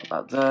 Put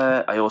that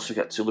there. I also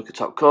get to look at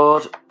top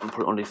card and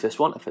put it underneath this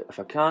one if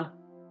I can.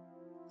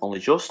 Only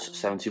just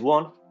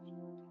 71.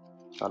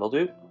 That'll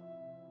do.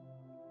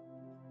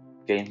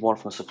 Gain 1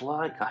 from the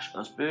supply. Cash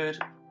bonus bird.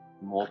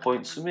 More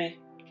points for me.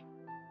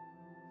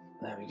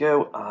 There we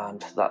go.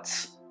 And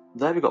that's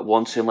there. We've got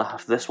 1 turn left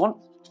after this one.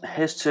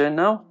 His turn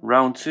now.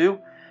 Round 2.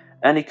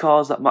 Any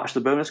cards that match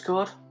the bonus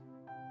card.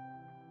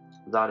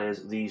 That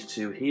is these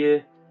 2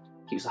 here.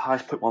 Keeps the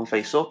highest point 1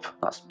 face up.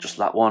 That's just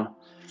that one.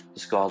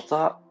 Discard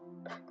that.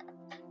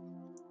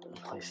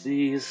 Place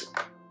these.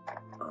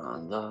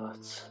 And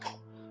that.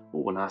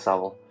 Ooh, a nice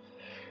owl.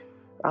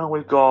 And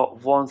we've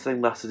got 1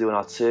 thing left to do on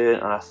our turn.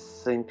 And I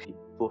think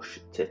bush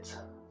tit.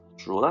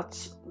 Draw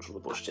that. Draw the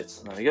bush tit.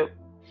 There we go.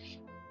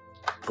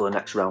 For the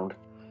next round.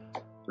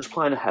 Just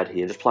playing ahead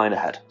here. Just playing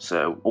ahead.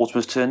 So,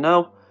 Automa's turn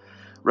now.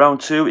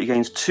 Round 2. He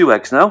gains 2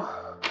 eggs now.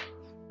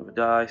 Another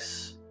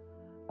dice.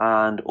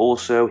 And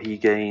also he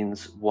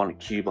gains 1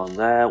 cube on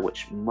there,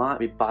 which might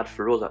be bad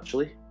for us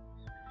actually.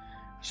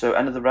 So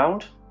end of the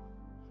round.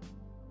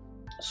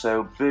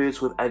 So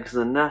birds with eggs in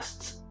the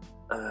nest.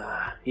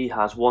 He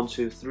has 1,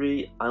 2,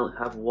 3. I only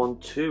have 1,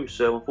 2.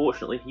 So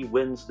unfortunately he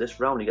wins this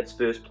round. He gets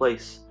first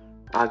place.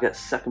 I get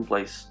second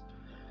place.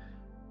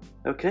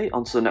 Okay,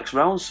 on to the next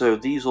round. So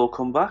these all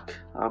come back.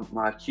 I have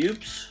my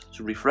cubes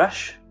to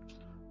refresh.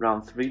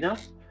 Round 3 now.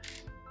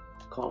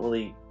 Can't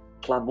really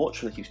plan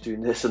much when he keeps doing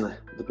this and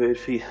the bird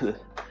feed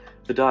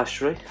the dice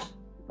tray.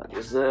 That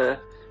is there.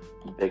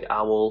 A big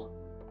owl,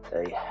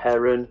 a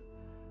heron,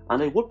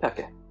 and a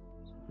woodpecker.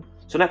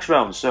 So next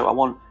round, so I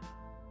want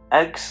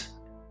eggs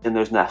in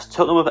those nests.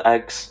 Total number of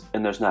eggs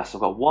in those nests.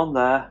 I've got 1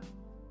 there,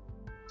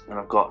 and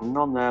I've got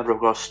none there, but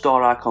I've got a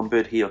star icon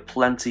bird here,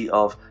 plenty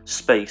of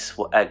space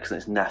for eggs in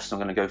its nest. So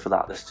I'm going to go for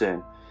that this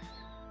turn.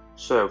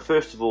 So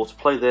first of all, to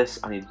play this,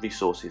 I need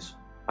resources.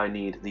 I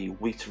need the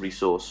wheat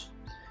resource.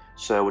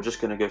 So we're just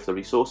going to go for the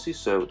resources.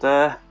 So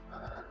there.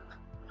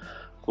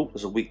 Oh,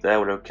 there's a wheat there,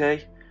 we're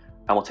okay.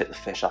 And we'll take the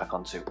fish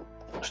icon too,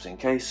 just in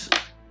case.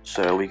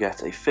 So we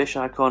get a fish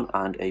icon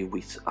and a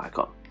wheat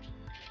icon.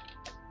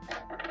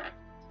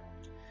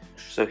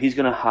 So he's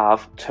going to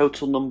have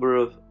total number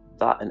of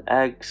that in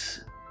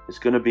eggs. It's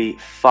going to be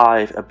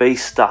 5, a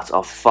base stat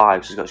of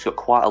 5. So he's got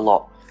quite a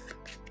lot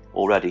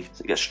already.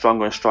 So it gets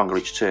stronger and stronger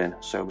each turn.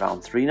 So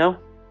round 3 now.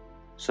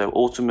 So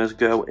Automa's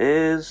go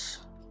is...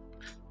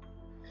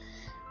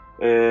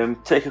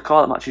 take a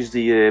card that matches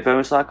the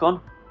bonus icon,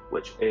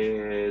 which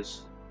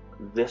is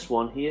this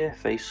one here,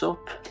 face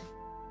up,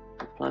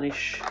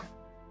 replenish,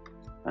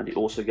 and he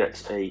also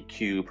gets a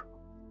cube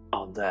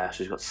on there, so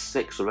he's got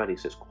 6 already,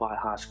 so it's quite a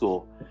high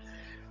score.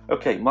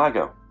 Okay, my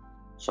go.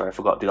 Sorry, I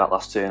forgot to do that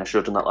last turn. I should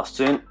have done that last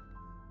turn.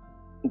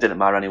 Didn't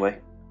matter anyway.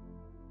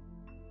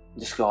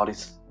 Discard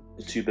is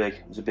too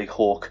big. It's a big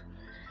hawk.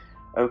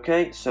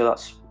 Okay, so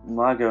that's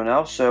my go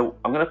now. So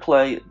I'm going to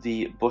play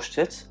the bush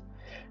tit.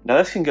 Now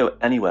this can go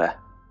anywhere.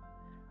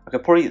 I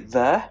can put it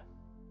there.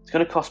 It's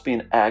going to cost me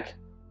an egg,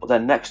 but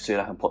then next turn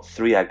I can put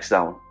 3 eggs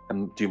down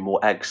and do more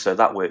eggs, so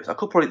that works. I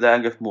could put it there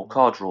and go for more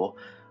card draw,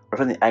 but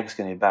I think the egg's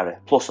going to be better.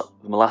 Plus,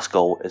 my last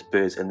goal is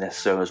birds in this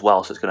zone as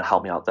well, so it's going to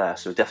help me out there.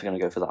 So we're definitely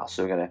going to go for that.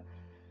 So we're going to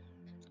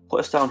Put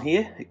this down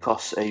here. It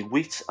costs a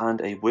wheat and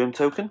a worm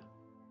token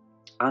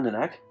and an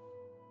egg.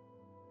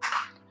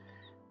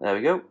 There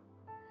we go.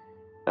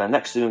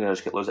 Next thing, we're going to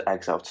just get loads of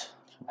eggs out.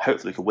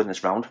 Hopefully we can win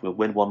this round. We'll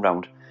win one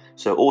round.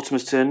 So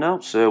Automa's turn now.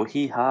 So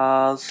he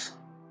has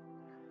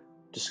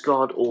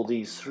discard all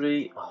these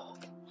three.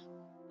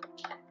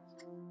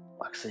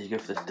 Like I say, you go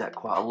for this deck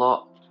quite a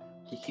lot.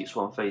 He keeps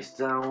one face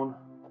down.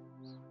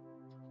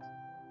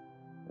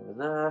 Over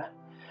there.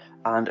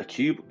 And a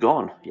cube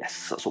gone.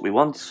 Yes, that's what we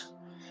want.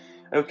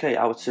 Okay,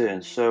 our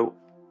turn. So,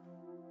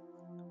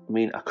 I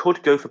mean, I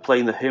could go for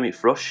playing the Hermit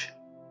Thrush,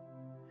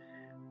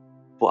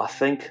 but I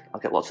think I'll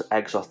get lots of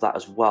eggs off that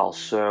as well.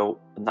 So,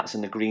 and that's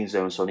in the green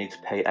zone, so I need to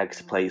pay eggs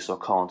to play, so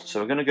I can't.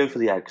 So we're going to go for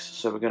the eggs.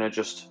 So we're going to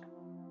just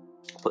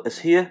put this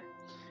here,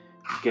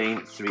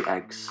 gain 3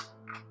 eggs.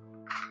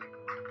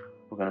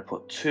 We're going to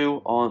put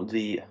 2 on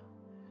the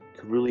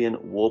Carulean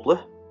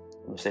Warbler,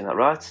 I'm saying that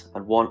right,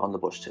 and 1 on the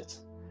Bush Tit.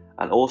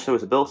 And also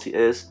his ability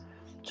is,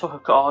 tuck a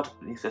card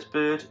beneath this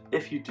bird.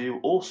 If you do,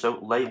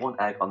 also lay 1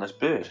 egg on this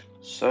bird.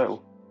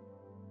 So,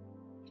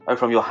 oh,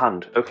 from your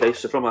hand. Okay,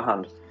 so from my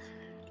hand.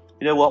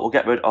 You know what, we'll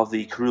get rid of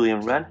the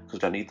Carulean Wren, because we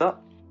don't need that.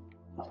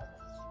 But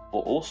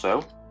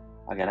also,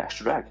 I get an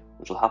extra egg,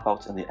 which will help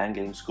out in the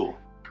endgame score.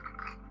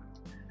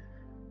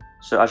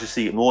 So as you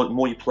see, the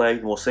more you play,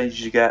 the more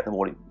stages you get, the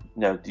more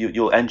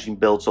your engine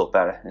builds up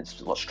better, and it's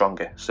a lot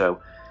stronger.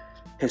 So,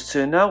 his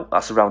turn now.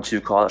 That's a round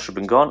 2 card, that should have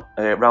been gone.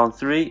 Round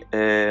 3,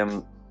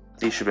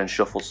 these should have been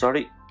shuffled,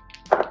 sorry.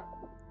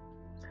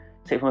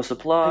 Take from a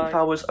supply. Pink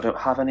powers, I don't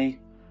have any.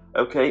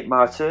 Okay,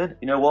 my turn.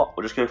 You know what?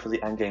 We'll just go for the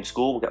endgame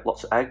score. We'll get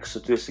lots of eggs, so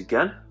do this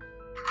again.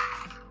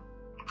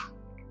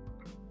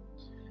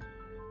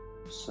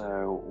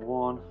 So,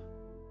 1,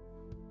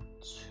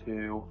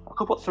 2. I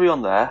could put 3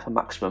 on there for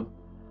maximum,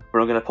 but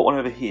I'm going to put 1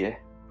 over here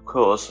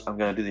because I'm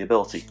going to do the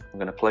ability. I'm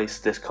going to place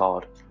this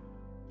card.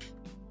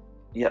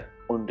 Yep,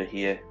 under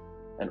here,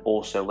 and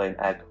also lay an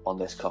egg on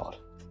this card,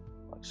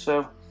 like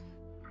so.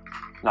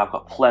 Now I've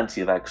got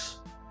plenty of eggs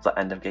for that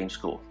end of game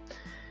score.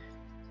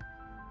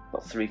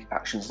 Got 3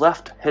 actions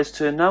left. His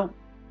turn now.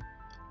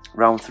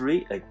 Round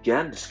 3,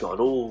 again, discard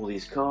all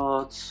these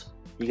cards.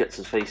 He gets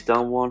his face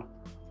down 1.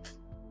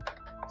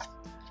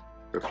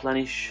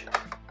 Replenish.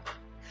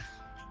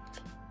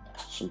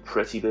 Some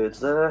pretty birds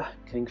there.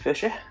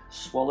 Kingfisher,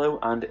 swallow,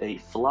 and a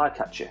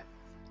flycatcher.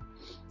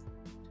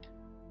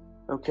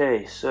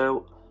 Okay,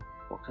 so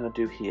what can I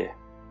do here?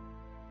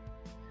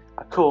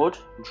 I could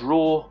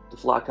draw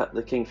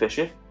the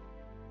Kingfisher,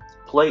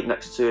 play it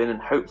next turn, and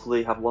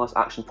hopefully have one last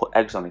action, put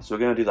eggs on it. So we're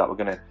going to do that. We're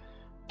going to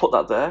put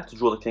that there to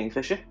draw the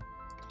Kingfisher,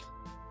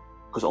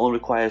 because it only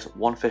requires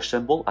 1 fish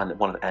symbol and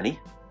 1 of any.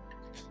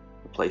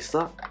 Replace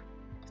that.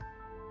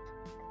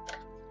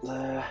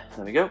 There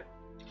we go.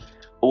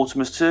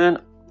 Automa's turn.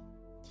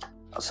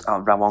 That's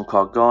round 1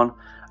 card gone.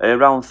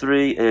 Round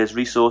 3 is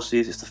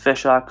resources. It's the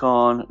fish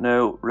icon.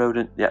 No,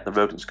 rodent. Yeah, the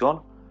rodent's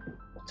gone.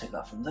 I'll take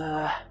that from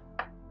there.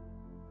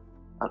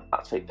 And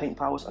activate pink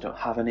powers. I don't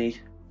have any.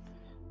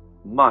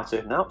 My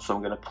turn now. So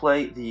I'm going to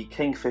play the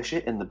Kingfisher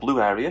in the blue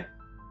area.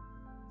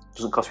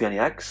 Doesn't cost me any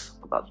eggs.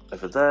 Put that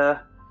over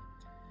there.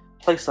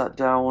 Place that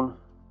down.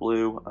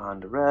 Blue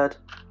and red.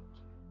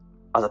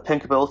 As a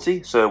pink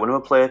ability, so whenever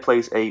a player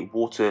plays a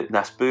water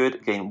nest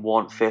bird, gain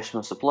 1 fish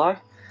from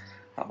supply.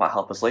 That might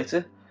help us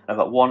later. I've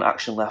got 1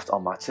 action left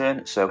on my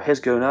turn, so his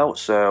go now.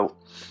 So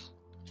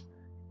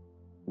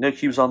no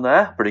cubes on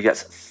there, but he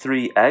gets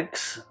 3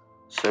 eggs.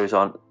 So he's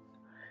got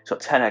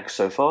 10 eggs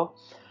so far.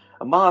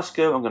 And my last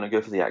go, I'm going to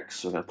go for the eggs.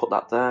 So I'm going to put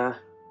that there.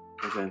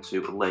 I'm going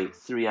to lay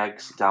 3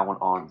 eggs down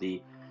on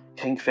the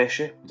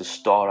Kingfisher with the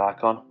star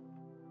icon.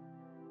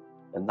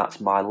 And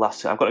that's my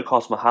last turn. I've got a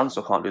card in my hand,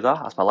 so I can't do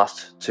that. That's my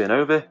last turn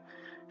over.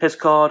 His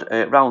card,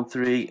 round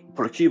 3,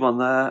 put a cube on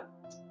there,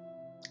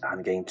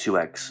 and gain 2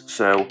 eggs.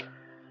 So,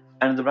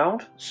 end of the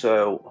round.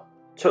 So,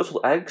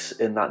 total eggs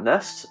in that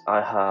nest,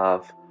 I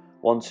have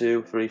 1,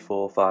 2, 3,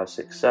 4, 5,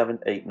 6, 7,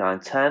 8, 9,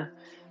 10.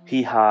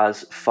 He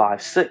has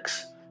 5,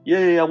 6.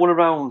 Yay, I won a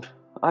round.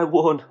 I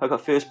won. I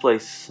got first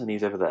place, and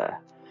he's over there.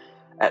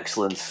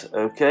 Excellent.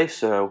 Okay,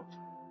 so,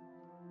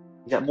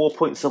 you get more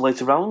points in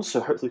later rounds, so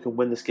hopefully we can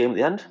win this game at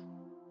the end.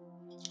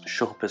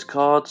 Shuffle up his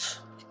cards.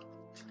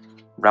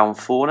 Round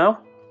 4 now.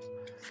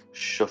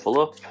 Shuffle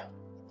up.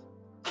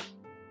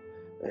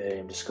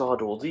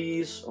 Discard all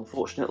these,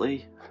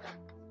 unfortunately,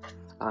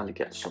 and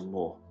get some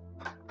more.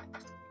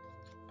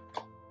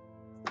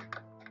 There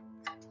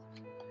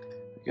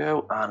we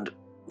go, and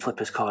flip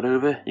his card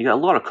over. You get a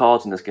lot of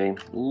cards in this game,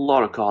 a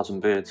lot of cards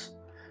and birds.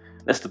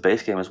 This is the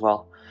base game as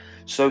well.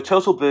 So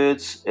total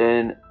birds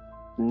in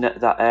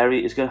that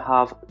area is going to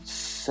have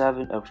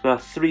 7. Oh, it's going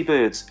to have 3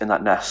 birds in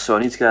that nest. So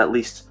I need to get at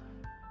least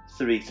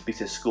 3 to beat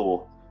his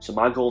score. So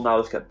my goal now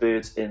is to get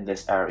birds in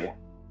this area.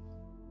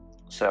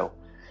 So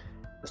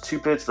there's 2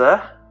 birds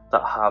there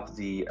that have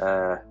the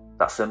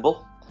that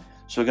symbol.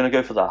 So we're going to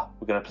go for that.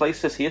 We're going to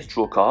place this here to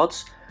draw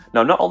cards.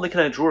 Now not only can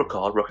I draw a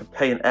card, but I can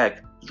pay an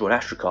egg to draw an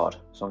extra card.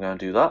 So I'm going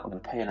to do that. I'm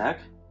going to pay an egg.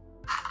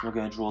 I'm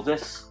going to draw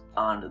this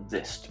and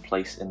this to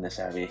place in this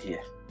area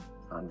here.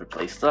 And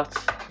replace that.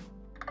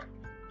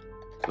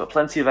 Got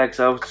plenty of eggs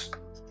out.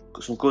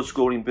 Got some good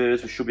scoring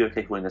birds. We should be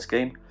okay for winning this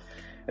game.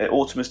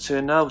 Automa's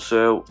turn now,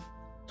 so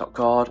top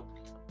card.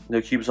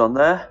 No cubes on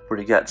there, but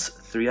he gets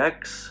 3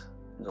 eggs.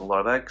 There's a lot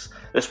of eggs.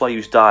 That's why I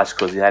use dice,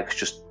 because the eggs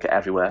just get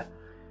everywhere.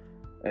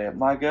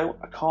 My go.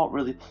 I can't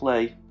really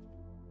play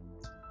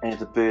any of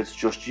the birds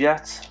just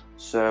yet,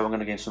 so I'm going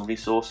to gain some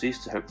resources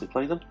to hopefully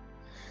play them.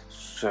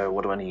 So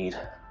what do I need?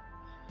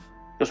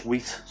 Just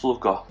wheat. That's all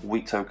I've got.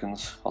 Wheat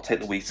tokens. I'll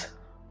take the wheat.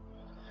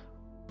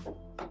 There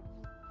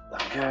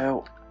we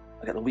go.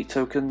 I get the wheat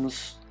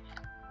tokens.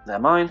 They're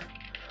mine.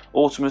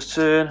 Automa's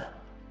turn.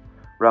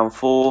 Round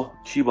 4.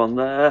 Cube on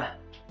there.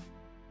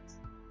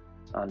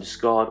 And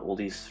discard all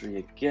these 3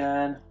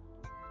 again.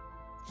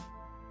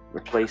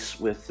 Replace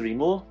with 3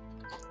 more.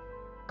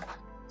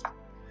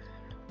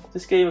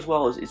 This game as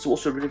well, it's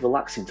also really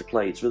relaxing to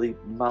play. It's really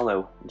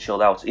mellow and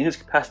chilled out. Even if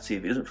it's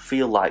competitive, it doesn't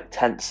feel like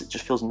tense. It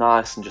just feels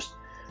nice and just,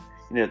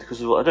 you know, because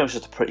of, I don't know if it's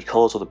just the pretty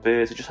colours or the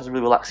birds, it just has a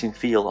really relaxing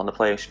feel on the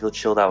player. You feel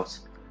chilled out.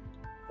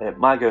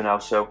 My go now,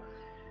 so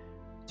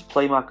to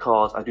play my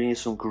cards, I do need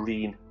some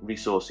green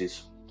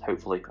resources,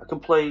 hopefully. I can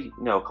play,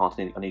 no I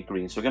can't, I need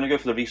green. So we're going to go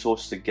for the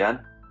resources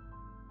again.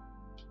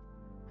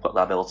 Got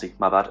that ability,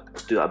 my bad.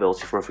 Let's do that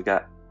ability before I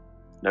forget.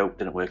 Nope,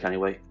 didn't work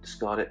anyway,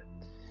 discard it.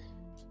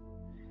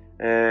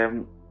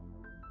 I'm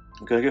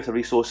going to go for the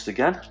resources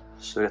again,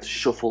 so we have to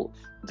shuffle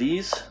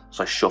these.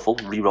 So I shuffle,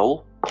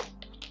 re-roll.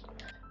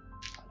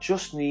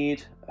 Just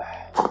need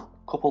a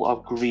couple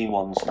of green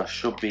ones and I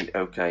should be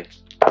okay.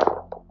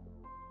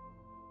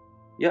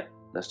 Yep,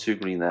 there's 2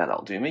 green there,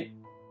 that'll do me.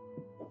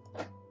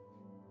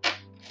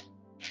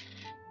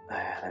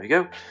 There we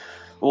go.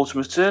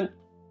 Automa's turn.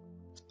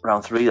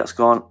 Round 3, that's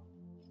gone.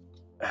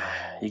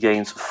 He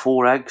gains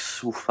 4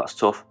 eggs. Oof, that's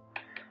tough.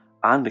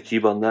 And a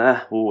cube on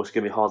there. Oh, it's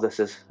going to be hard, this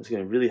is. It's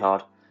going to be really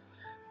hard.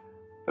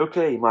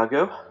 Okay, my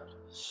go.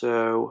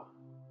 So,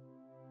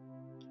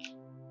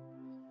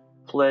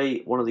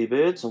 play one of the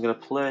birds. I'm going to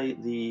play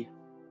the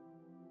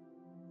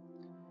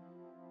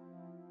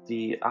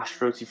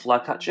ash-throaty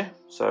flycatcher.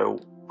 So,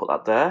 put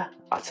that there.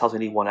 That tells me I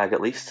need 1 egg at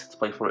least to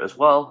play for it as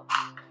well.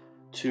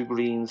 2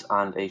 greens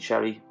and a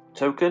cherry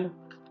token.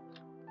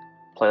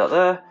 Play that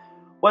there.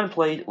 When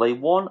played, lay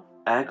 1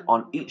 egg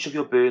on each of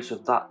your birds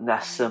with that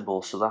nest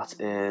symbol. So that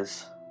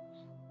is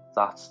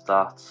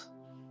that,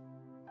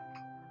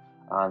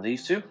 and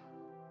these 2.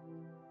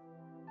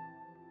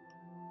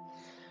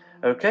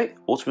 Okay,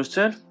 Automa's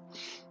turn.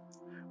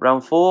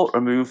 Round 4,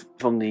 remove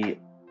from the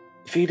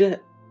feeder.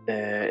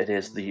 It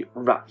is the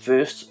rat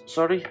first,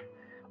 sorry.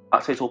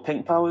 Activate all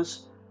pink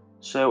powers.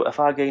 So if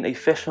I gain a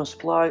fish from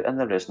supply, and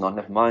there is none,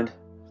 never mind.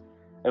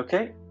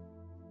 Okay,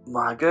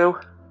 my go.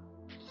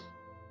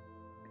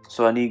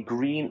 So I need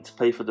green to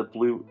pay for the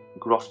blue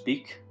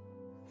grosbeak.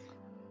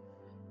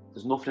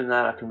 There's nothing in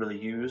there I can really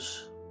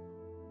use.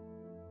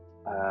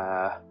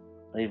 I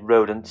need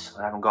rodent,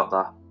 I haven't got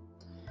that,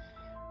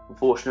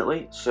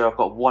 unfortunately. So I've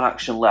got 1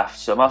 action left.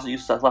 So I might as well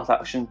use that last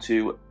action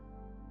to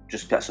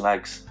just get some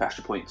eggs for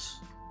extra points.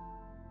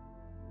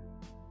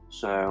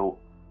 So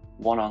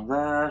 1 on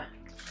there,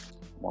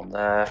 1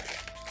 there,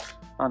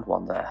 and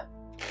 1 there.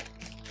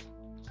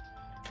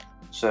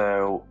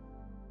 So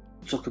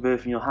took a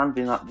bird from your hand,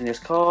 being this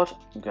card.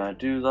 I'm going to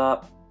do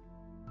that,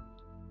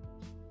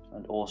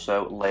 and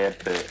also lay a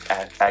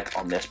egg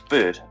on this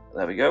bird.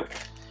 There we go.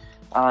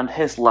 And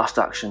his last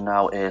action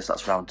now is,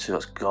 that's round 2,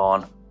 that's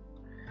gone.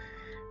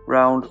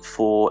 Round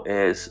 4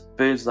 is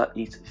birds that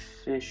eat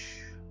fish.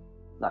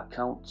 That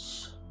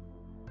counts.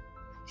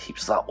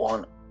 Keeps that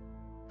 1.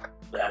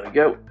 There we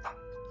go.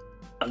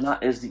 And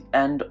that is the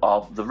end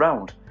of the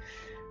round.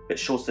 Bit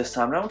short this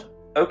time round.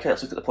 Okay,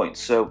 let's look at the points.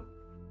 So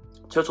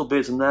total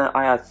birds in there,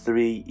 I had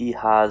 3, he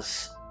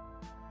has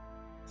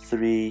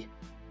 3,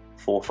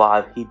 4,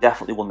 5. He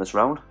definitely won this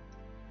round.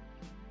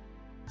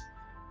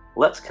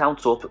 Let's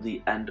count up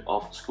the end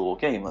of score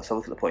game. Let's have a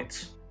look at the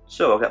points.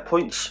 So I'll get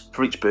points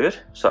for each bird.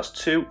 So that's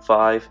 2,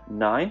 5,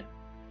 9,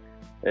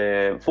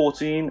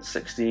 14,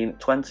 16,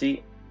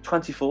 20,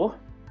 24.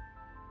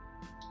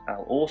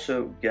 I'll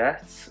also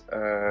get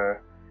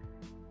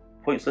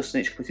points listed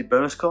in each completed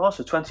bonus card,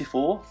 so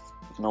 24.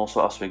 And also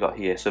what else have we got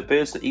here? So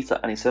birds that eat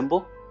at any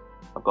symbol.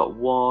 I've got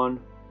 1,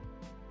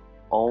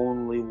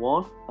 only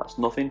 1, that's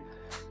nothing.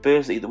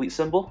 Birds that eat the wheat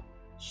symbol,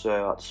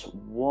 so that's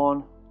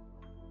 1,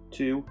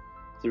 2,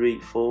 3,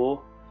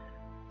 4,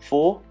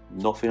 4,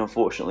 nothing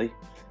unfortunately.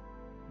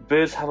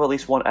 Birds have at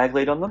least 1 egg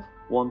laid on them.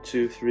 1,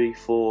 2, 3,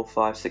 4,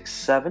 5, 6,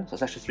 7, so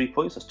that's extra 3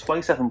 points, that's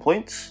 27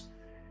 points.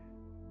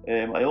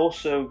 I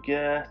also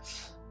get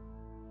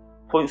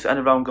points at end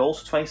of round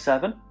goals, so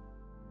 27,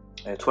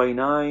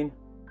 29,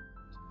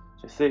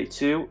 so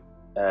 32,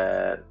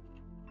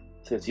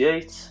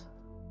 38,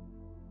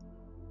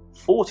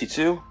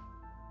 42.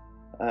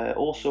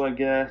 Also I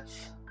get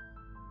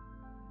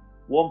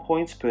 1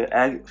 point per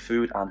egg,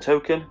 food and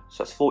token,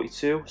 so that's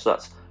 42, so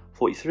that's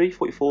 43,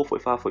 44,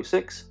 45,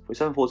 46,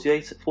 47,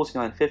 48,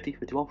 49, 50,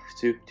 51,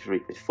 52, 53,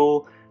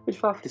 54,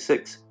 55,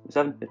 56,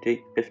 57,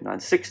 58, 59,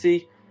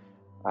 60.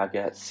 I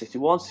get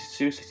 61,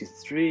 62,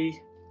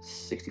 63,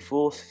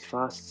 64,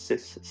 65,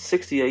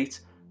 68,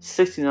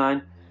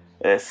 69,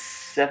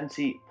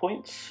 70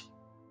 points.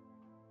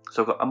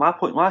 So I've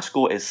got, my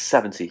score is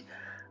 70.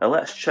 Now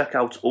let's check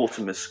out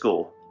Automa's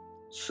score.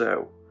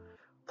 So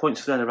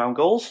points for then around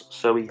goals.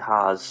 So he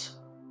has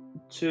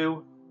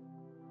 2,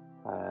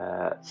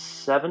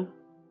 7,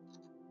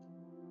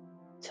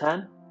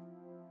 10,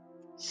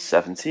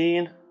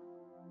 17.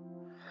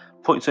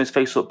 Points on his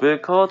face-up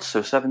bird cards,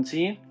 so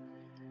 17,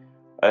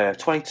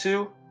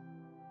 22,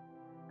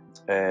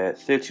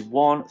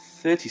 31,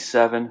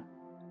 37,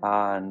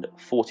 and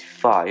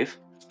 45.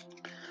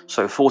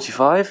 So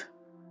 45.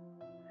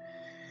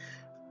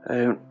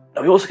 Now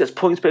he also gets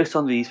points based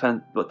on the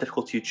what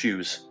difficulty you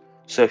choose.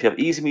 So if you have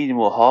easy, medium,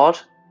 or hard,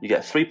 you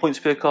get 3 points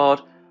per card,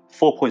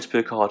 4 points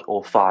per card,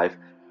 or 5.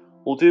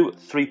 We'll do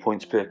 3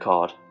 points per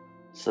card.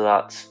 So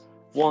that's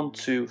 1,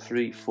 2,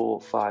 3,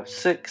 4, 5,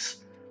 6.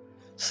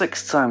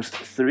 6 times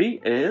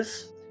 3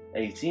 is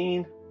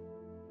 18,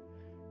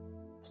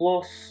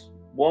 plus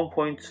 1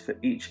 point for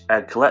each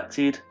egg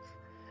collected,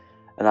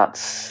 and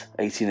that's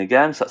 18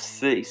 again, so that's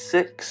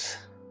 36.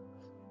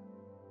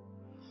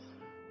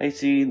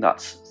 18,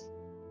 that's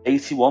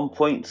 81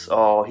 points.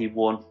 Oh, he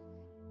won.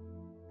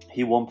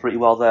 He won pretty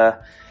well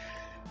there.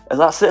 And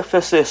that's it for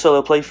this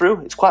solo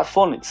playthrough. It's quite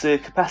fun, it's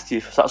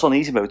competitive, so that's on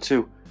easy mode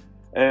too.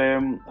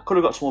 I could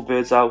have got some more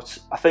birds out.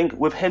 I think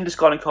with him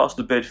discarding cards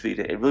to the bird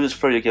feeder, it really does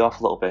throw your game off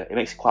a little bit. It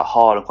makes it quite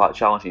hard and quite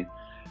challenging.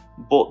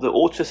 But the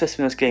auto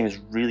system in this game is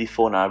really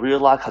fun. I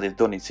really like how they've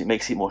done it. It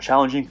makes it more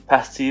challenging,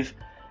 competitive,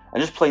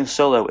 and just playing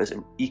solo is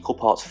equal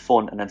parts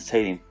fun and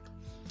entertaining.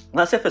 And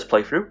that's it for this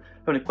playthrough. If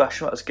you have any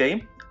questions about this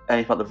game,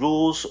 anything about the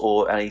rules,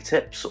 or any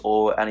tips,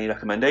 or any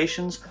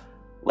recommendations,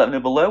 let me know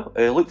below.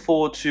 Look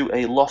forward to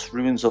a Lost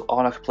Ruins of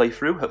Arnak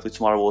playthrough, hopefully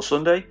tomorrow or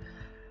Sunday.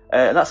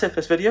 And that's it for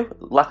this video.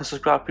 Like and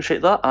subscribe,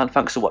 appreciate that, and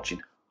thanks for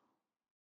watching.